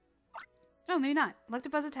 Oh, maybe not.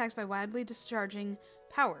 Electabuzz attacks by wildly discharging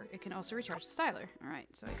power. It can also recharge the Styler. Alright,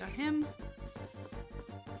 so I got him.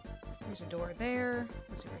 There's a door there.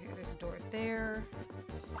 What's over here? There's a door there.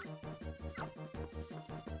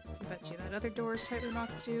 I bet you that other door is tightly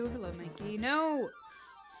locked too. Hello, Mikey. No!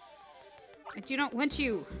 I do not want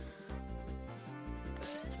you!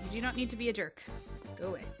 You do not need to be a jerk. Go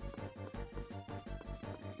away.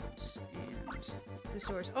 Right, and this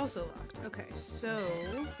door is also locked. Okay, so...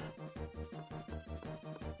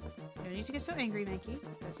 You don't need to get so angry, Mikey.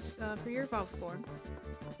 That's for your evolved form.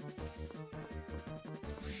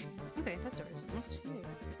 Okay, that door isn't locked. Yay.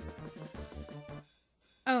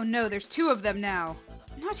 Oh no, there's two of them now.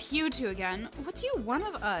 Not you two again. What do you want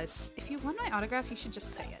of us? If you want my autograph, you should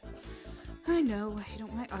just say it. I know. If you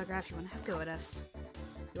don't want my autograph, you want to have go at us.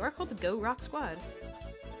 You are called the Go Rock Squad.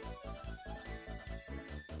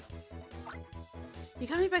 You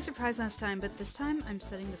caught me by surprise last time, but this time I'm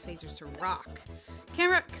setting the phasers to rock.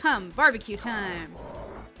 Camera, come! Barbecue time!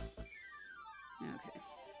 Okay.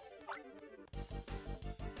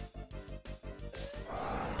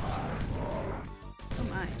 Oh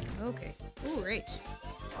my. Okay. Ooh, great.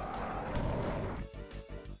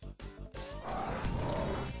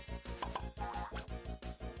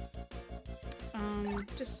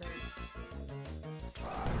 Just a second.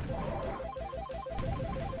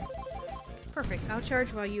 Perfect. I'll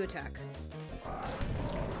charge while you attack.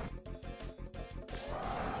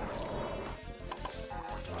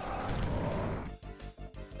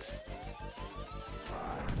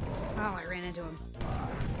 Oh, I ran into him.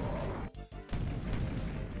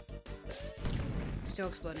 Still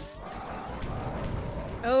exploding.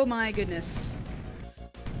 Oh my goodness.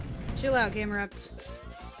 Chill out, Gamerupt.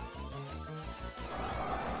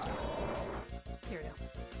 Here we go.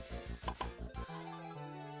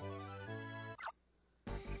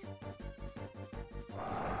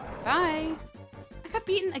 Bye! I got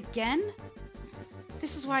beaten again?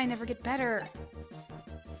 This is why I never get better.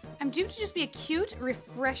 I'm doomed to just be a cute,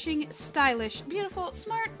 refreshing, stylish, beautiful,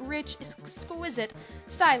 smart, rich, exquisite,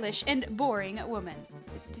 stylish, and boring woman.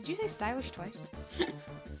 Did you say stylish twice?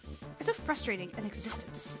 It's so frustrating an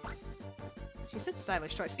existence. She said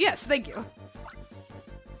stylish twice. Yes, thank you.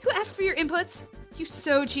 Who asked for your inputs? You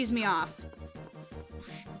so cheese me off.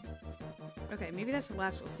 Okay, maybe that's the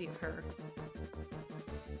last we'll see of her.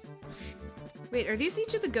 Wait, are these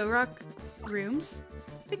each of the Go Rock rooms?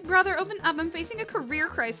 Big brother, open up. I'm facing a career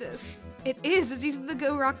crisis. It is. It's either the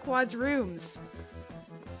Go Rock Quad's rooms.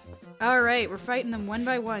 Alright, we're fighting them one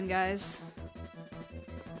by one, guys.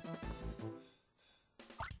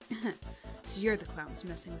 So you're the clowns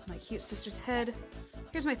messing with my cute sister's head.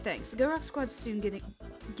 Here's my thanks. The Go Rock Squad's soon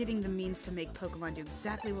getting the means to make Pokemon do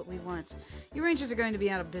exactly what we want. You Rangers are going to be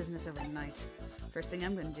out of business overnight. First thing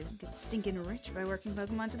I'm going to do is get stinking rich by working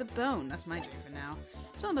Pokemon to the bone. That's my dream for now.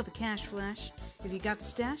 It's all about the cash, Flash. If you got the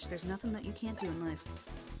stash, there's nothing that you can't do in life.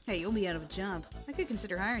 Hey, you'll be out of a job. I could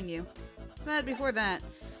consider hiring you. But before that,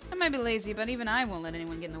 I might be lazy, but even I won't let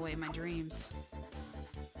anyone get in the way of my dreams.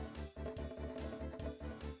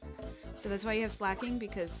 So that's why you have slacking,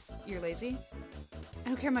 because you're lazy? I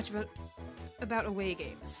don't care much about away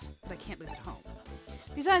games, but I can't lose at home.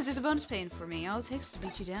 Besides, there's a bonus paying for me. All it takes is to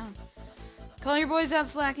beat you down. Call your boys out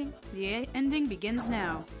slacking. The ending begins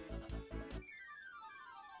now.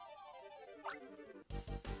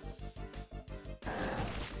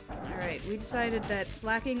 Alright, we decided that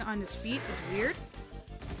slacking on his feet is weird,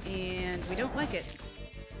 and we don't like it.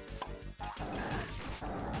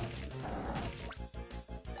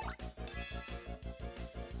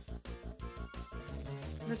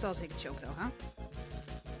 Let's all take a choke though, huh?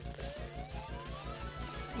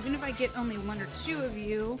 Even if I get only one or two of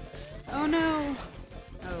you... Oh no!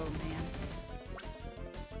 Oh man.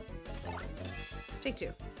 Take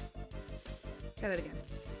two. Try that again.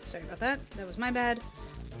 Sorry about that. That was my bad.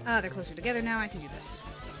 They're closer together now. I can do this.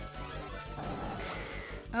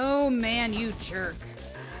 Oh man, you jerk.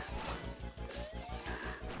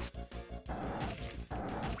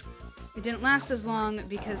 It didn't last as long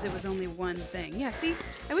because it was only one thing. Yeah, see?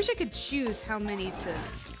 I wish I could choose how many to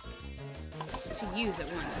use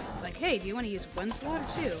at once. Like, hey, do you want to use one slot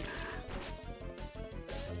or two?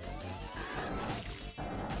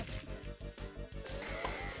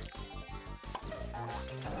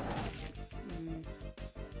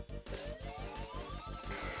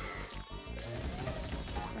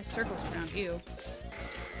 My circle's around you.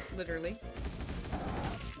 Literally.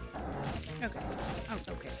 Okay. Oh,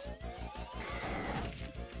 okay.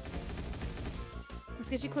 Let's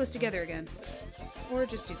get you close together again. Or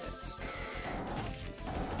just do this.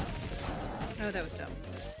 Oh, that was dumb.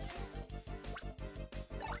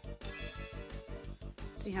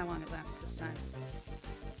 See how long it lasts this time.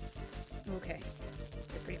 Okay.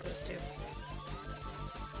 They're pretty close too.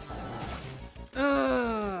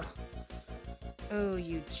 Ugh! Oh,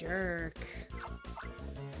 you jerk.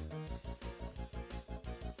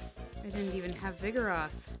 I didn't even have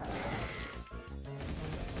Vigoroth.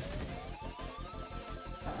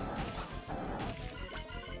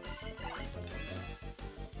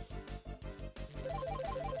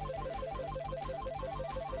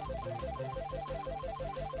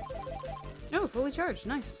 Oh, fully charged.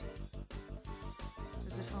 Nice. It's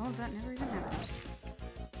as if all of that never even happened.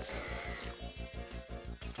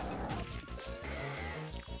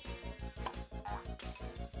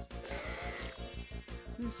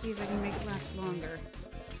 Let me see if I can make it last longer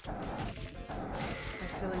by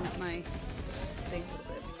filling up my thing a little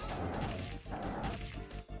bit.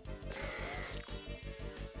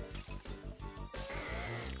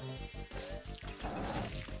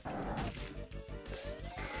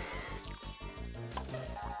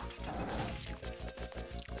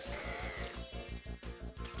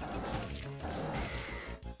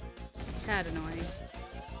 It's a tad annoying.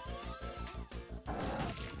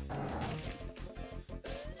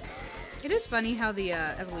 It is funny how the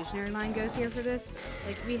evolutionary line goes here for this.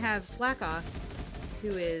 Like, we have Slackoff, who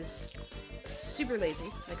is super lazy,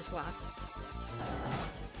 like a sloth.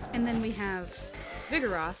 And then we have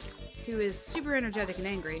Vigoroth, who is super energetic and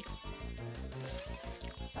angry.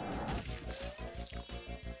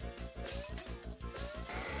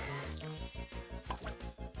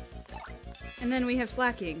 And then we have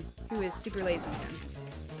Slacking, who is super lazy again.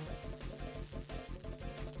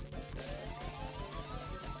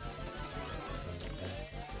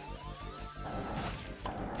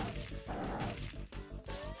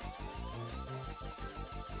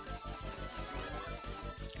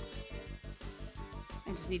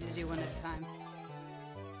 I just need to do one at a time.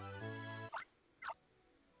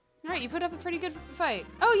 Alright, you put up a pretty good fight.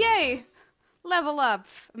 Oh, yay! Level up!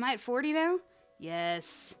 Am I at 40 now?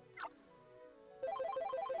 Yes.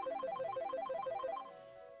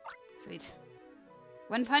 Sweet.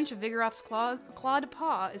 One punch of Vigoroth's clawed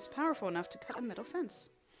paw is powerful enough to cut a metal fence.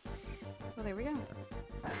 Well, there we go.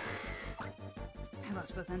 I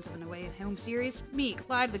lost both ends of an away at home series. Me,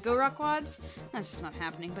 Clyde, the Go Rock Quads? That's just not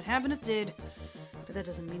happening, but happen it did. But that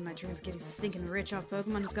doesn't mean my dream of getting stinking rich off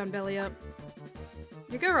Pokemon has gone belly up.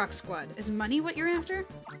 Your Go Rock Squad. Is money what you're after?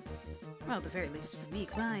 Well, at the very least for me,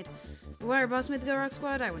 Clyde. But why our boss made the Go Rock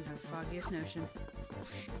Squad, I wouldn't have the foggiest notion.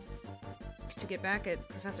 To get back at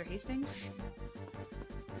Professor Hastings?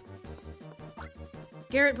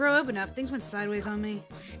 Garrett, bro, open up. Things went sideways on me.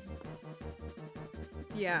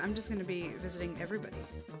 Yeah, I'm just gonna be visiting everybody.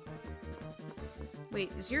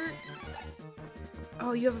 Wait, is your...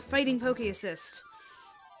 Oh, you have a fighting Poke Assist.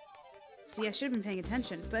 See, I should have been paying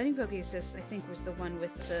attention. Fighting Poke Assist, I think, was the one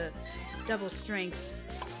with the double strength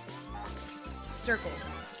circle.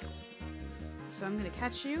 So I'm gonna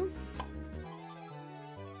catch you.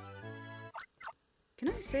 Can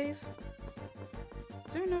I save?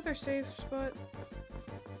 Is there another save spot?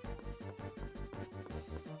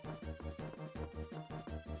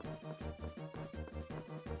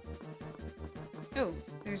 Oh,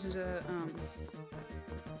 there's a,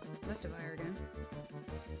 Electivire again.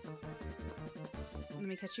 Let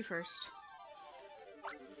me catch you first.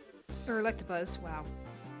 Or Electabuzz, wow.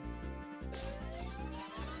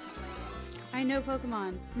 I know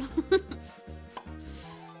Pokemon.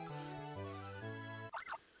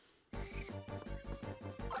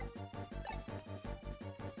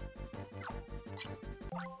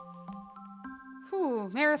 Whew,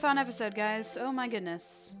 marathon episode, guys. Oh my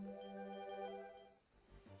goodness.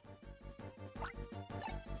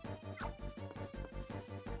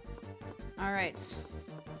 Alright.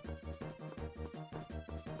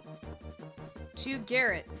 To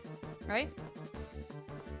Garrett, right?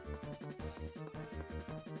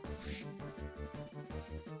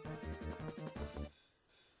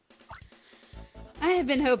 I have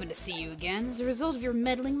been hoping to see you again. As a result of your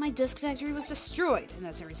meddling, my disc factory was destroyed, and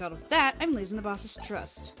as a result of that, I'm losing the boss's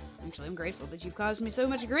trust. Actually, I'm grateful that you've caused me so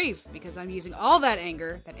much grief, because I'm using all that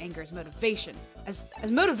anger as motivation. As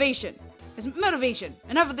motivation.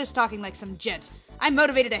 Enough of this talking like some gent. I'm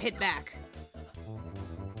motivated to hit back.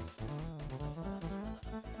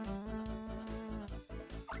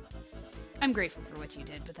 I'm grateful for what you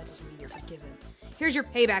did, but that doesn't mean you're forgiven. Here's your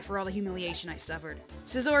payback for all the humiliation I suffered.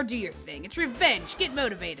 Scizor, do your thing. It's revenge. Get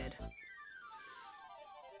motivated.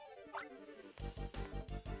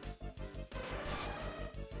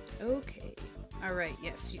 Okay. Alright,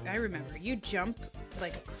 yes, I remember. You jump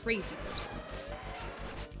like a crazy person.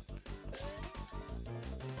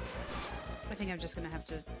 I think I'm just gonna have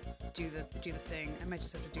to do the thing. I might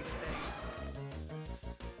just have to do the thing.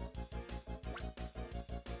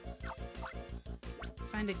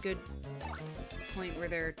 Find a good point where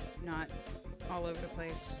they're not all over the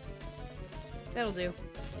place. That'll do.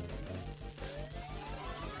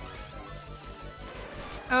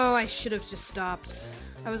 Oh, I should have just stopped.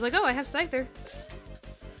 I was like, oh, I have Scyther.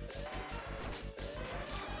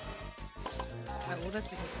 Oh, well, that's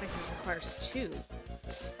because Scyther requires 2.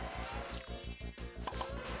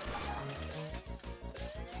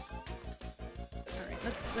 Alright,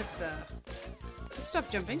 let's stop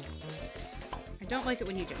jumping. I don't like it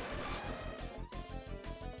when you jump.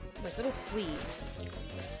 Like little fleas.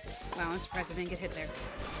 Wow, I'm surprised I didn't get hit there.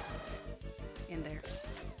 In there.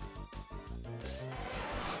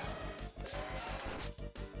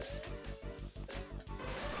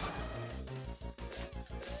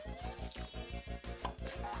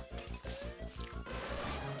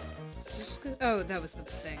 Just go oh, that was the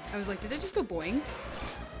thing. I was like, did it just go boing?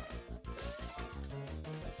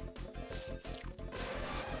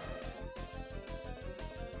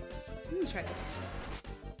 Let me try this.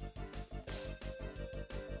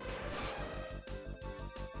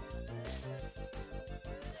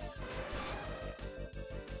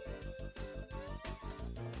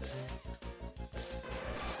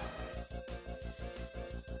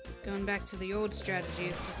 Going back to the old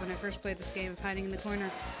strategies of when I first played this game of hiding in the corner.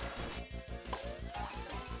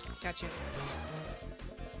 Gotcha.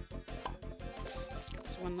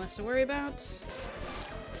 That's one less to worry about.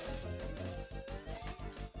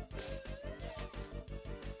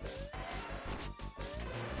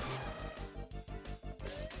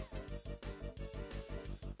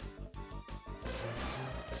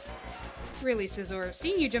 Really, Scizor,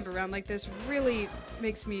 seeing you jump around like this really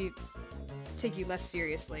makes me take you less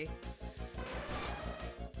seriously.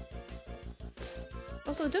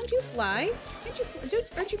 Also, don't you fly?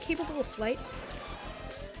 Aren't you capable of flight?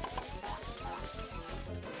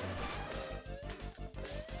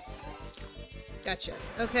 Gotcha.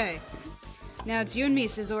 Okay. Now it's you and me,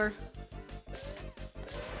 Scizor.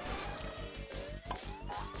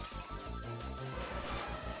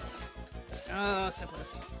 Oh, so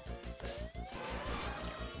close.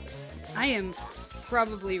 I am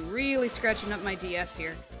probably really scratching up my DS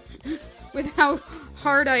here with how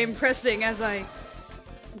hard I am pressing as I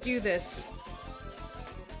do this.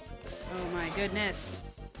 Oh my goodness.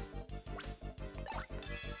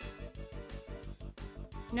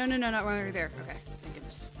 No, no, no, not while we're there. Okay, thank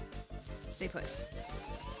goodness. Stay put.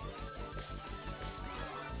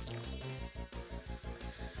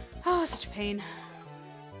 Oh, such a pain.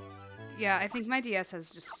 Yeah, I think my DS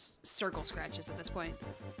has just circle scratches at this point.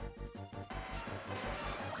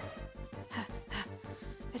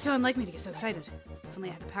 It's so unlike me to get so excited. If only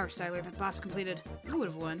I had the Power Styler that boss completed, I would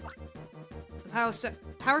have won. The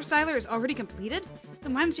Power Styler is already completed?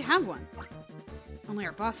 Then why don't you have one? Only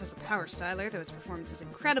our boss has the Power Styler, though its performance is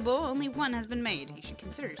incredible. Only one has been made. You should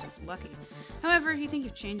consider yourself lucky. However, if you think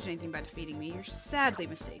you've changed anything by defeating me, you're sadly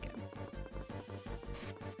mistaken.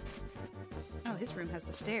 Oh, his room has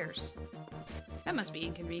the stairs. That must be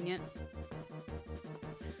inconvenient.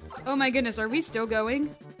 Oh my goodness, are we still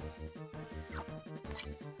going?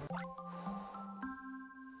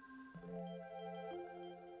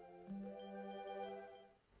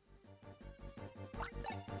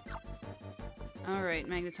 Alright,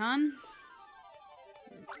 Magneton.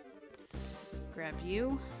 Grab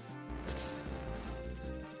you.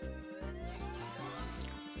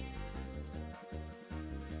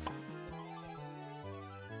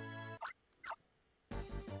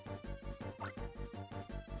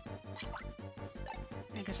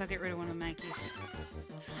 I guess I'll get rid of one of Mankey's.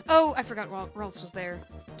 Oh, I forgot Ralts was there.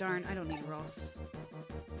 Darn, I don't need Ralts.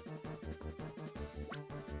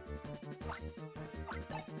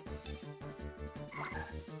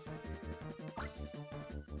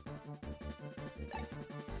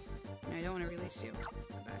 I don't want to release you.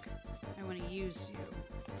 Go back. I want to use you.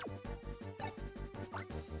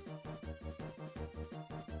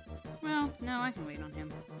 Well, no, I can wait on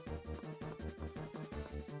him.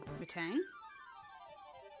 Metang?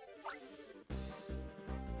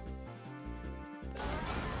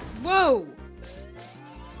 Whoa!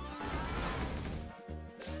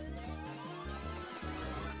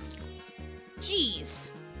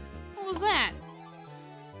 Jeez! What was that?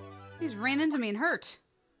 He just ran into me and hurt.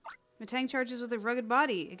 Metang charges with a rugged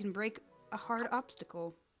body. It can break a hard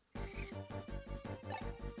obstacle. Okay.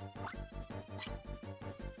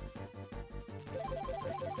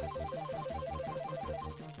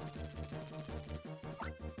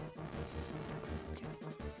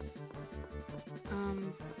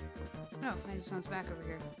 Oh, Magneton's back over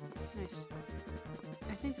here. Nice.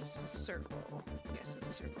 I think this is a circle. Yes, it's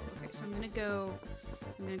a circle. Okay, so I'm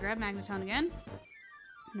gonna grab Magneton again.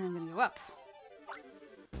 And then I'm gonna go up.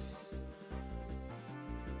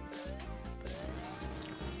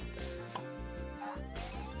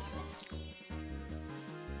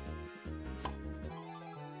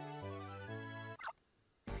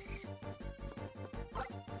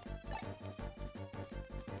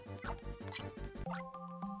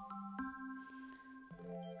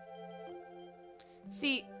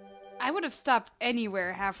 See, I would have stopped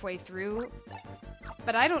anywhere halfway through,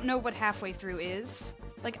 but I don't know what halfway through is.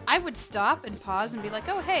 Like, I would stop and pause and be like,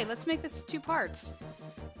 oh, hey, let's make this 2 parts.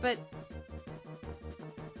 But...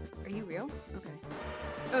 Are you real? Okay.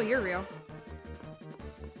 Oh, you're real.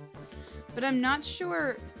 But I'm not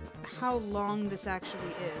sure how long this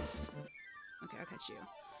actually is. Okay, I'll catch you.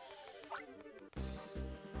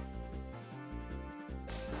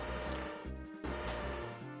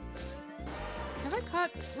 Have I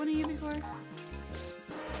caught one of you before?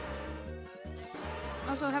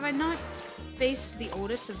 Also, have I not faced the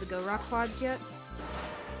oldest of the Go-Rock quads yet?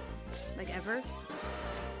 Like, ever?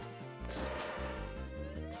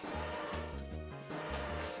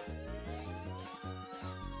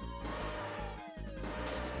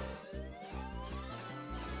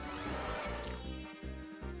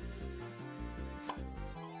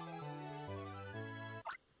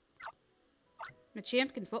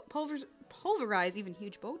 Machamp can pulverize even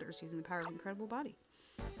huge boulders using the power of incredible body.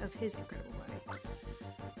 Of his incredible body.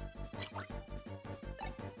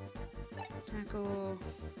 Tackle.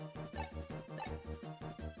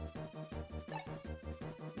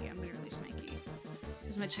 Yeah, I'm gonna release Mankey.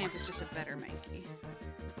 Because Machamp is just a better Mankey.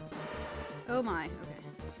 Oh my, okay.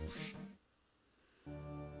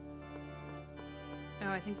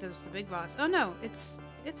 Oh, I think that was the big boss. Oh no, it's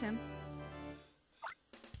him.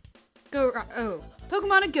 Oh,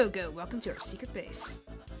 Pokemon a Go-Go, welcome to our secret base.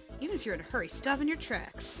 Even if you're in a hurry, stop in your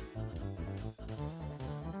tracks.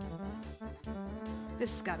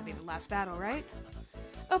 This has got to be the last battle, right?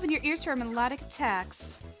 Open your ears to our melodic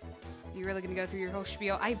attacks. You really gonna go through your whole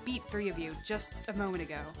spiel? I beat 3 of you just a moment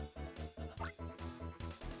ago.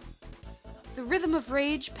 The rhythm of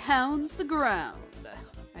rage pounds the ground.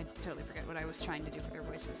 I totally forget what I was trying to do for their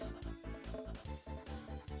voices.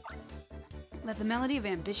 Let the melody of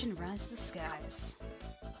ambition rise to the skies.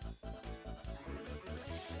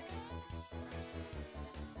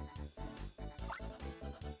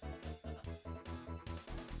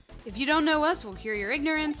 If you don't know us, we'll cure your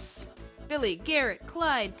ignorance. Billy, Garrett,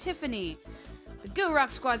 Clyde, Tiffany. The Go Rock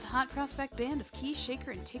Squad's hot prospect band of key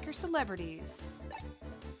shaker and taker celebrities.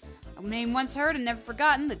 A name once heard and never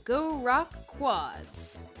forgotten, the Go Rock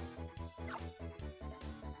Quads.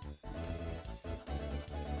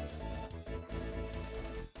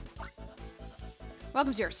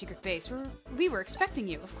 Welcome to our secret base. We were expecting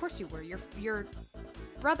you. Of course you were. Your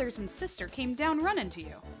brothers and sister came down running to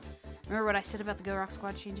you. Remember what I said about the Go Rock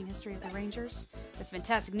Squad changing history of the Rangers? That's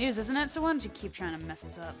fantastic news, isn't it? So why don't you keep trying to mess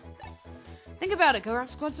us up? Think about it. Go Rock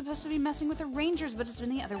Squad's supposed to be messing with the Rangers, but it's been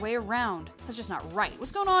the other way around. That's just not right.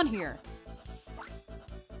 What's going on here?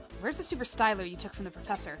 Where's the super styler you took from the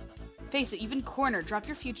professor? Face it, you've been cornered. Drop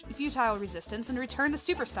your futile resistance and return the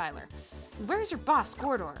super styler. And where's your boss,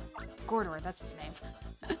 Gordor? Gordor, that's his name.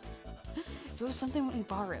 If it was something we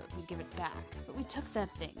borrowed, we'd give it back. But we took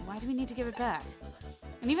that thing. Why do we need to give it back?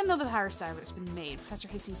 And even though the Power Styler's been made, Professor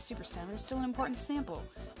Hastings' Super Styler is still an important sample.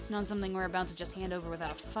 It's not something we're about to just hand over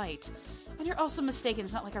without a fight. And you're also mistaken,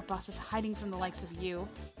 it's not like our boss is hiding from the likes of you.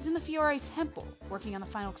 He's in the Fiore Temple, working on the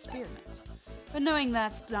final experiment. But knowing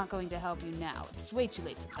that's not going to help you now, it's way too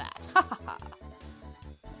late for that. Ha ha ha!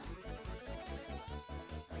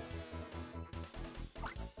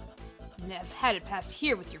 I've had it past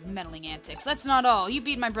here with your meddling antics. That's not all. You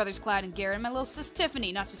beat my brothers Clyde and Garrett and my little sis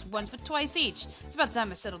Tiffany, not just once, but twice each. It's about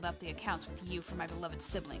time I settled up the accounts with you for my beloved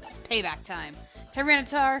siblings. It's payback time.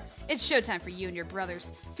 Tyranitar, it's showtime for you and your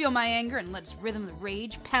brothers. Feel my anger and let its rhythm of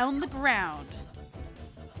rage pound the ground.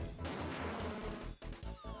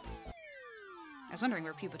 I was wondering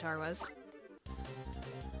where Pupitar was.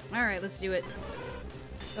 Alright, let's do it.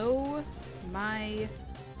 Oh my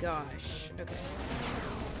gosh. Okay.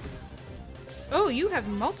 Oh, you have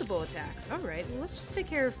multiple attacks. Alright, well, let's just take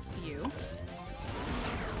care of you.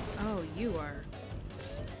 Oh, you are...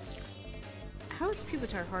 How is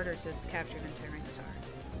Pupitar harder to capture than Tyranitar?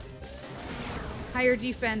 Higher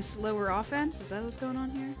defense, lower offense? Is that what's going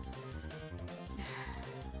on here?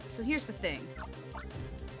 So here's the thing.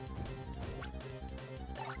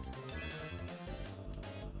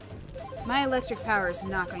 My electric power is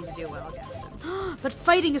not going to do well against him. But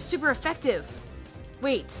fighting is super effective!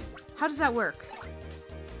 Wait. How does that work?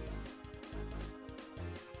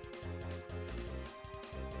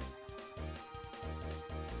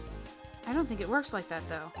 I don't think it works like that,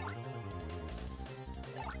 though.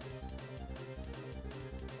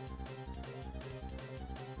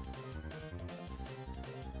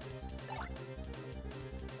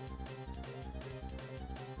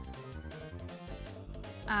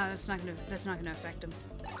 That's not gonna affect him.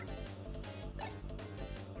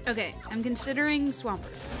 Okay, I'm considering Swampert.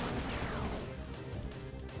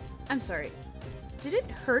 I'm sorry. Did it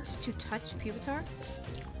hurt to touch Pupitar?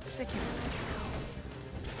 That can't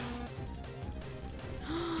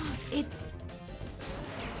be. It.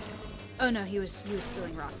 Oh no, he was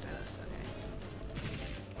spilling rocks at us. Okay.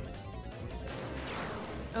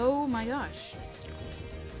 Oh my gosh.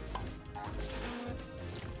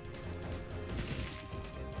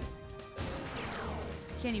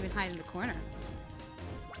 I can't even hide in the corner.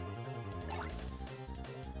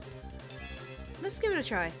 Let's give it a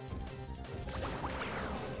try.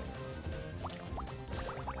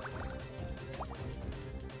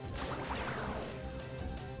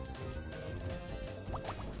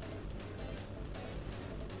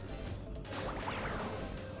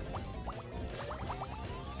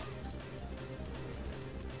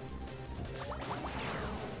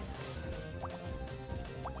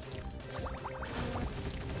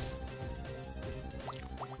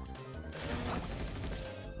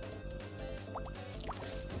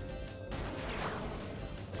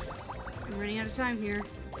 I'm running out of time here.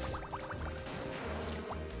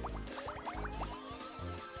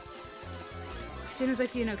 As soon as I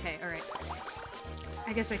see an okay, alright.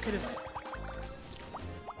 I guess I could have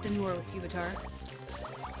done more with Pupitar.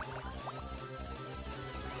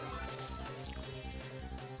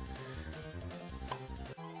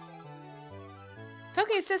 Poke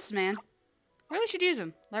assists, man. Really should use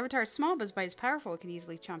him. Larvitar is small, but his bite is powerful. It can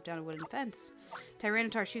easily chomp down a wooden fence.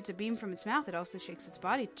 Tyranitar shoots a beam from its mouth. It also shakes its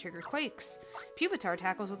body to trigger quakes. Pupitar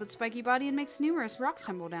tackles with its spiky body and makes numerous rocks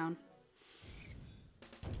tumble down.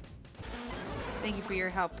 Thank you for your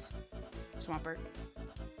help, Swampert.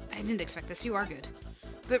 I didn't expect this. You are good.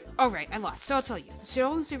 But, alright, I lost, so I'll tell you. The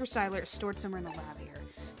stolen Super Styler is stored somewhere in the lab here.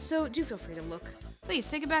 So, do feel free to look. Please,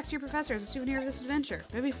 take it back to your professor as a souvenir of this adventure.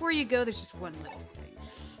 But before you go, there's just one little thing.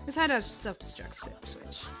 This had a self-destruct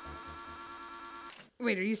switch.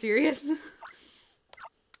 Wait, are you serious?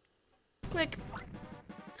 Click.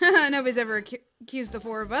 Nobody's ever accused the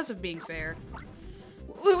four of us of being fair.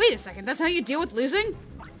 Wait a second, that's how you deal with losing?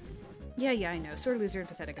 Yeah, I know. Sore loser and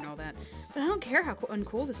pathetic and all that. But I don't care how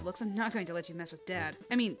uncool this looks. I'm not going to let you mess with Dad.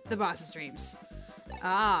 I mean, the boss's dreams.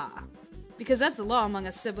 Ah. Because that's the law among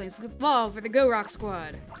us siblings. The law for the Go Rock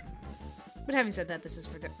Squad. But having said that, this is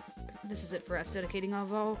it for us dedicating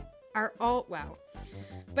wow.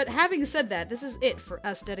 But having said that, this is it for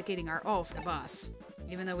us dedicating our all for the boss.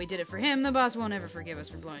 Even though we did it for him, the boss won't ever forgive us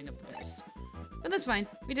for blowing up the base. But that's fine.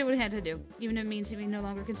 We did what we had to do. Even if it means we no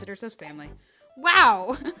longer consider ourselves family.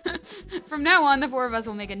 Wow! From now on, the four of us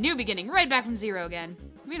will make a new beginning, right back from zero again.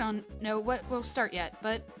 We don't know what will start yet,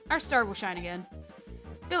 but our star will shine again.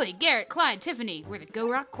 Billy, Garrett, Clyde, Tiffany, we're the Go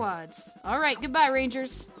Rock Quads. Alright, goodbye,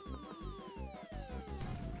 Rangers.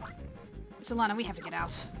 Solana, we have to get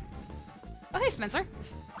out. Oh, hey, Spencer.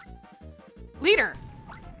 Leader!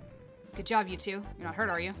 Good job, you two. You're not hurt,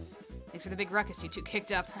 are you? Thanks for the big ruckus you two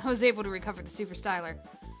kicked up. I was able to recover the Super Styler.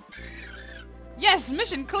 Yes,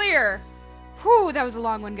 mission clear! Whew, that was a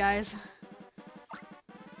long one, guys.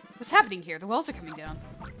 What's happening here? The walls are coming down.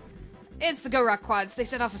 It's the Go Rock Quads. They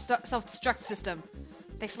set off a self-destruct system.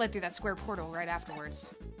 They fled through that square portal right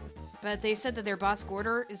afterwards. But they said that their boss,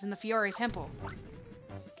 Gorder, is in the Fiore Temple.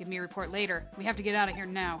 Give me a report later. We have to get out of here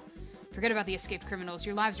now. Forget about the escaped criminals.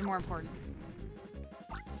 Your lives are more important.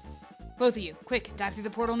 Both of you, quick, dive through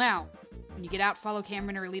the portal now. When you get out, follow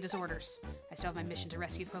Cameron or Alita's orders. I still have my mission to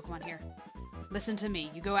rescue the Pokemon here. Listen to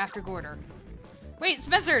me. You go after Gorder. Wait,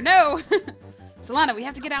 Spencer, no! Solana, we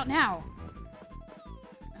have to get out now.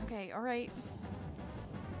 Okay, alright.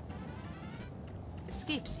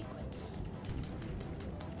 Escape sequence.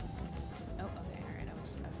 Oh, okay, alright. I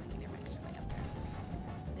was thinking there might be something up there.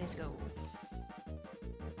 Let's go.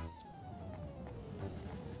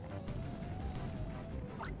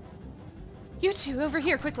 You two, over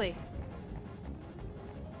here, quickly.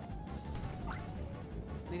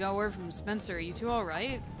 We got word from Spencer. Are you two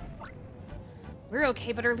alright? We're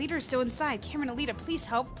okay, but our leader's still inside. Cameron and Alita, please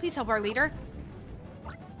help. Please help our leader.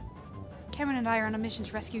 Cameron and I are on a mission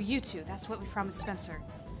to rescue you two. That's what we promised Spencer.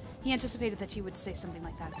 He anticipated that you would say something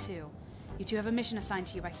like that, too. You two have a mission assigned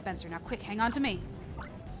to you by Spencer. Now, quick, hang on to me.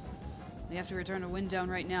 We have to return to Winddown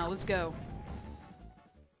right now. Let's go.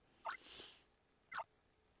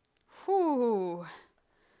 Whew.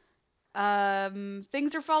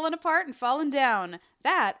 Things are falling apart and falling down.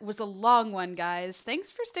 That was a long one, guys. Thanks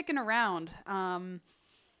for sticking around.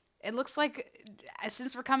 It looks like,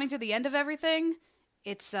 since we're coming to the end of everything,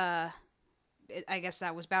 it's, I guess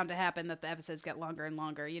that was bound to happen, that the episodes get longer and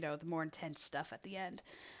longer, you know, the more intense stuff at the end.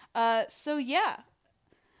 So yeah.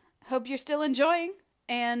 Hope you're still enjoying,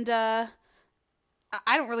 and, I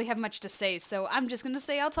don't really have much to say, so I'm just gonna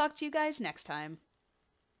say I'll talk to you guys next time.